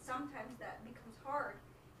 And sometimes that becomes hard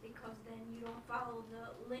because then you don't follow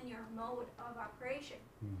the linear mode of operation.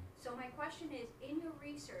 So my question is, in your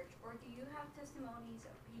research, or do you have testimonies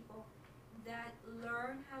of people that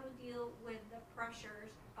learn how to deal with the pressures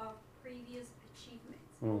of previous achievements,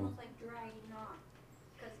 almost like dragging on?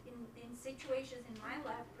 Because in situations in my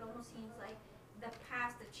life, it almost seems like the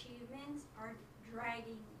past achievements are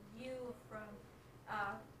dragging you from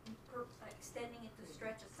extending it to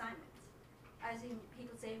stretch assignments. As in,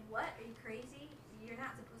 people say, what, are you crazy? You're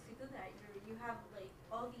not supposed to do that. You have like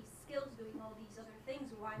all these skills doing all these other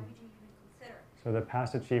things. Why would you even consider? So the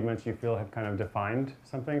past achievements you feel have kind of defined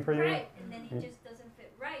something for you? Right, and then it just doesn't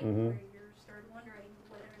fit right, where you start wondering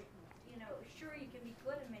whether, sure you can be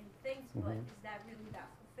good at many things, but is that really that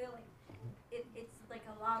fulfilling? It's like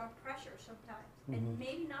a lot of pressure sometimes, and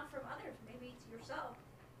maybe not from others, maybe it's yourself,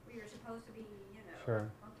 where you're supposed to be,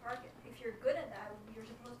 Sure. on target. If you're good at that, you're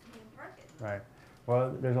supposed to be on target. Right.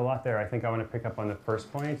 Well, there's a lot there. I think I want to pick up on the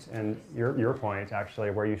first point and your point,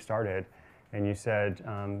 actually, where you started. And you said,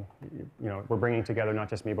 we're bringing together,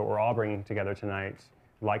 not just me, but we're all bringing together tonight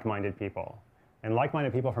like-minded people. And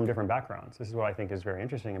like-minded people from different backgrounds. This is what I think is very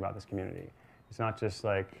interesting about this community. It's not just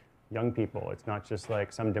like young people. It's not just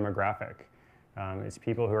like some demographic. It's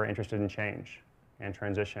people who are interested in change and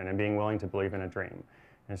transition and being willing to believe in a dream.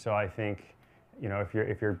 And so I think,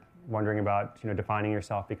 if you're wondering about, defining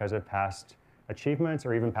yourself because of past achievements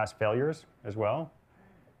or even past failures as well,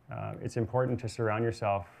 it's important to surround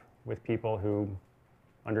yourself with people who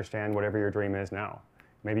understand whatever your dream is now.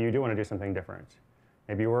 Maybe you do want to do something different.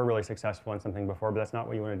 Maybe you were really successful in something before, but that's not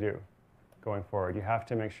what you want to do going forward. You have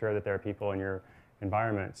to make sure that there are people in your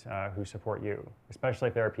environment who support you, especially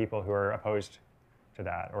if there are people who are opposed to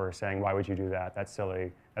that or saying, why would you do that? That's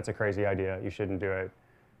silly. That's a crazy idea. You shouldn't do it.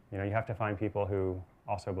 You have to find people who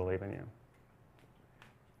also believe in you.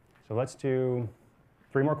 So let's do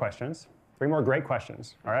 3 more questions. 3 more great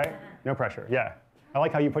questions, all right? No pressure, yeah. I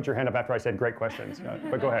like how you put your hand up after I said great questions,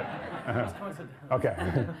 but go ahead. Okay.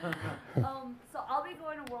 So I'll be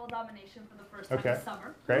going to World Domination for the first time this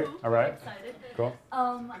summer. Great, all right. Excited. Cool.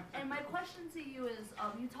 And my question to you is,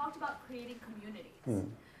 you talked about creating communities.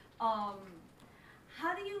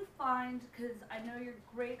 How do you find, because I know you're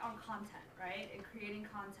great on content, right? And creating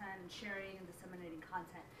content and sharing and disseminating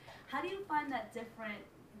content. How do you find that different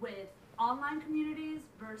with online communities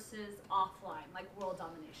versus offline, like World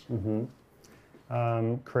Domination?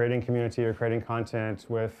 Creating community or creating content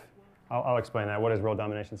with, I'll explain that. What is World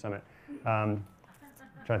Domination Summit? Trying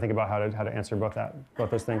to think about how to answer both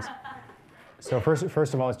those things. So first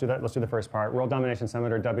of all, let's do that. Let's do the first part. World Domination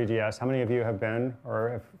Summit, or WDS. How many of you have been or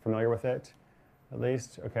are familiar with it? At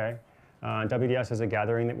least, okay. WDS is a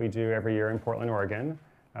gathering that we do every year in Portland, Oregon,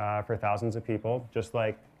 for thousands of people, just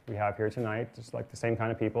like we have here tonight, just like the same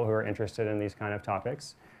kind of people who are interested in these kind of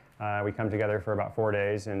topics. We come together for about 4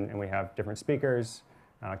 days, and we have different speakers.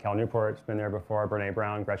 Cal Newport's been there before, Brene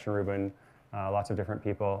Brown, Gretchen Rubin, lots of different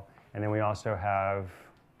people. And then we also have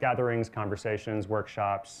gatherings, conversations,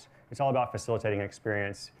 workshops. It's all about facilitating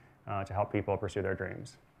experience to help people pursue their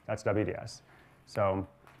dreams. That's WDS. So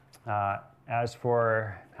as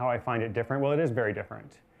for how I find it different, well, it is very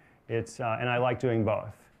different. And I like doing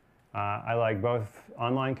both. I like both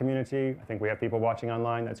online community. I think we have people watching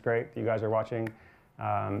online. That's great that you guys are watching.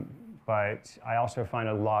 But I also find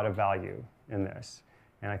a lot of value in this.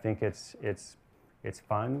 And I think it's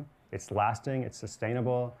fun, it's lasting, it's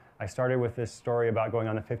sustainable. I started with this story about going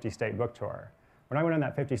on the 50-state book tour. When I went on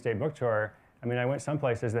that 50-state book tour, I mean, I went some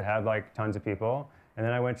places that had like tons of people, and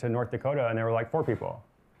then I went to North Dakota and there were like 4 people.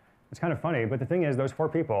 It's kind of funny, but the thing is, those 4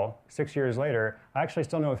 people, 6 years later, I actually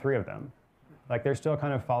still know 3 of them. Like they're still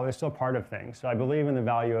kind of they're still part of things. So I believe in the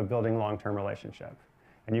value of building long-term relationship.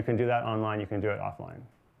 And you can do that online, you can do it offline.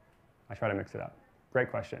 I try to mix it up.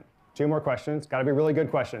 Great question. 2 more questions. Got to be really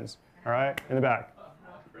good questions. All right, in the back.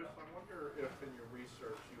 Chris, I wonder if in your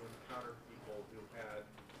research you encountered people who had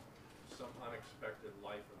some unexpected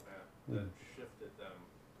life event that shifted them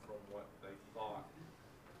from what they thought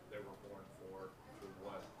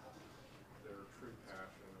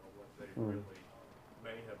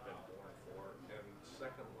you've been born for? And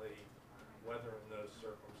secondly, whether in those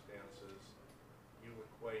circumstances you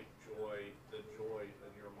equate the joy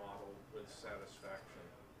in your model with satisfaction,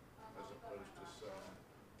 as opposed to some,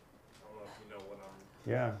 I don't know if you know what I'm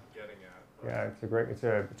getting at. Yeah,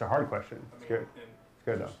 it's a hard question. It's good. It's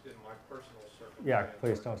good though. In my personal circumstance, Yeah,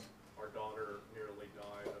 please tell us. our daughter nearly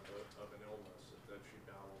died of an illness that she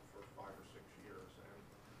battled for 5 or 6 years. And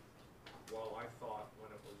while I thought when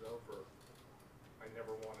it was over, I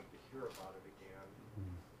never wanted to hear about it again,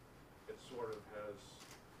 it sort of has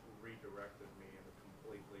redirected me in a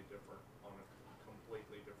completely different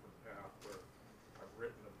path where I've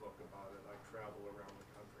written a book about it. I travel around the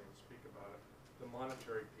country and speak about it. The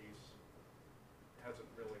monetary piece hasn't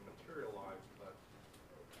really materialized, but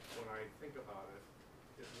when I think about it,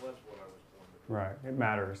 it was what I was born to do. Right, it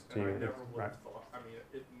matters to you. I never would have thought,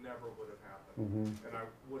 it never would have happened. And I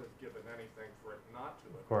would have given anything for it not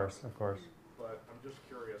to have happened. Of course. But I'm just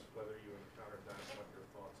curious whether you encountered that and what your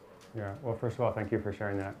thoughts are. Yeah, well, first of all, thank you for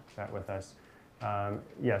sharing that with us.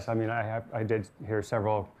 Yes, I did hear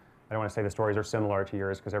several, I don't want to say the stories are similar to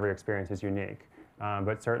yours because every experience is unique,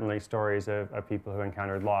 but certainly stories of people who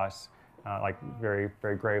encountered loss, like very,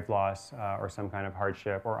 very grave loss or some kind of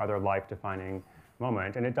hardship or other life-defining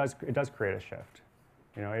moment, and it does create a shift.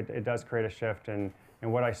 It does create a shift, and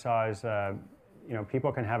what I saw is,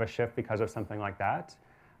 people can have a shift because of something like that,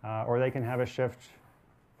 or they can have a shift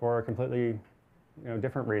for a completely,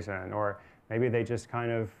 different reason, or maybe they just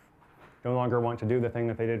kind of no longer want to do the thing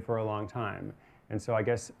that they did for a long time. And so I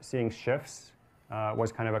guess seeing shifts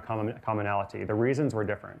was kind of a commonality. The reasons were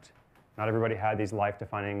different. Not everybody had these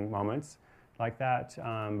life-defining moments like that,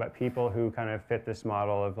 but people who kind of fit this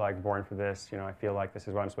model of like born for this, I feel like this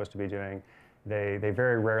is what I'm supposed to be doing, they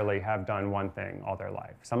very rarely have done one thing all their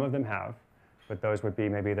life. Some of them have, but those would be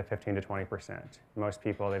maybe the 15 to 20%. Most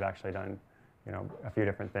people, they've actually done a few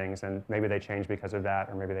different things, and maybe they changed because of that,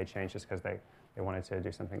 or maybe they changed just because they wanted to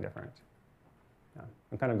do something different. Yeah.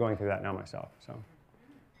 I'm kind of going through that now myself. So,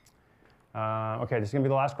 okay, this is going to be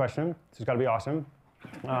the last question. This has got to be awesome.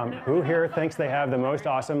 Who here thinks they have the most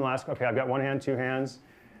awesome last? Okay, I've got one hand, two hands.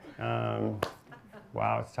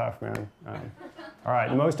 Wow, it's tough, man. All right,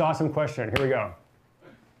 the most awesome question. Here we go.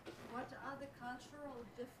 What are the cultural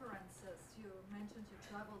differences? You mentioned you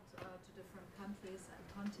traveled to different countries and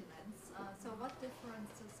continents. So what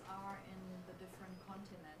differences are in the different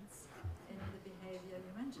continents in the behavior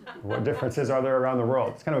you mentioned? What differences are there around the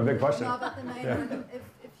world? It's kind of a big question. No, but the main one, if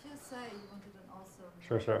you say you wanted an also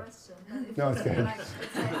question, if no, you it's say, good. like,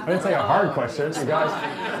 I didn't say a hard question. You guys,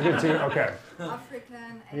 you good too? Okay.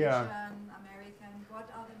 African, Asian, American, what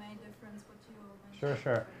are the main differences? What you mentioned?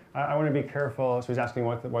 Sure. I want to be careful. So he's asking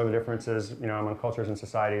what are the differences, among cultures and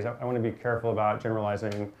societies. I want to be careful about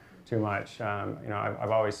generalizing too much.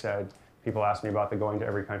 I've always said, people ask me about the going to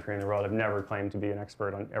every country in the world. I've never claimed to be an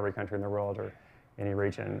expert on every country in the world or any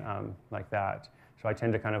region like that. So I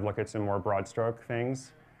tend to kind of look at some more broad stroke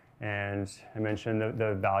things. And I mentioned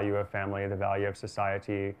the value of family, the value of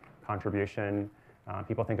society, contribution.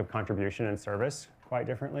 People think of contribution and service quite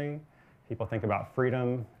differently. People think about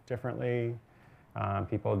freedom differently.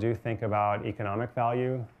 People do think about economic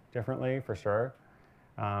value differently, for sure.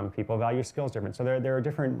 People value skills different. So there are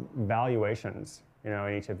different valuations,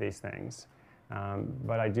 in each of these things.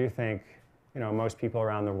 But I do think, most people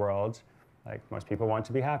around the world, like most people want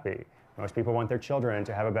to be happy. Most people want their children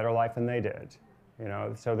to have a better life than they did.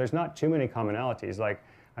 So there's not too many commonalities. Like,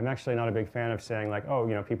 I'm actually not a big fan of saying like,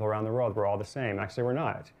 oh, people around the world, we're all the same. Actually, we're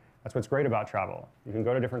not. That's what's great about travel. You can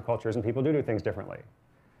go to different cultures and people do things differently.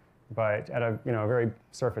 But at a very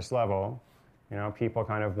surface level, people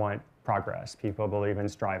kind of want progress. People believe in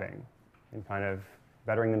striving and kind of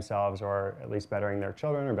bettering themselves, or at least bettering their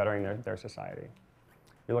children or bettering their society.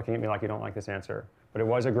 You're looking at me like you don't like this answer, but it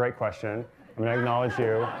was a great question. I'm going to acknowledge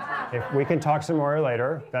you. If we can talk some more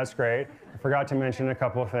later, that's great. I forgot to mention a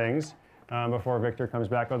couple of things before Victor comes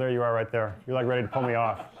back. Oh, there you are right there. You're like ready to pull me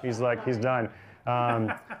off. He's done.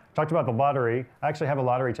 Talked about the lottery. I actually have a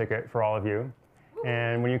lottery ticket for all of you.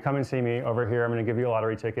 And when you come and see me over here, I'm going to give you a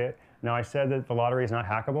lottery ticket. Now, I said that the lottery is not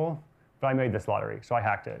hackable, but I made this lottery, so I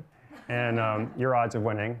hacked it. And your odds of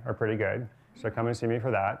winning are pretty good, so come and see me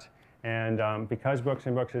for that. And because Books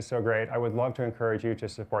and Books is so great, I would love to encourage you to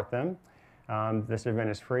support them. This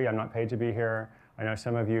event is free. I'm not paid to be here. I know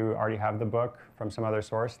some of you already have the book from some other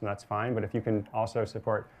source, and that's fine. But if you can also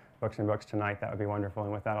support Books and Books tonight, that would be wonderful.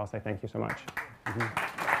 And with that, I'll say thank you so much.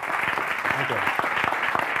 Thank you.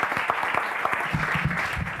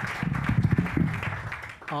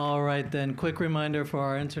 All right, then. Quick reminder for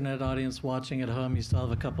our internet audience watching at home, you still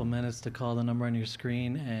have a couple minutes to call the number on your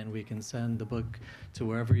screen, and we can send the book to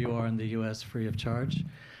wherever you are in the U.S. free of charge.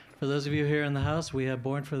 For those of you here in the house, we have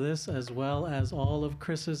Born for This, as well as all of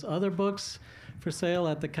Chris's other books for sale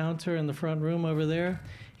at the counter in the front room over there.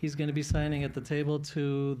 He's going to be signing at the table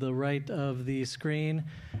to the right of the screen.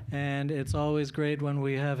 And it's always great when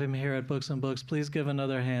we have him here at Books and Books. Please give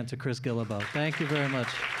another hand to Chris Guillebeau. Thank you very much.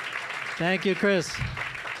 Thank you, Chris.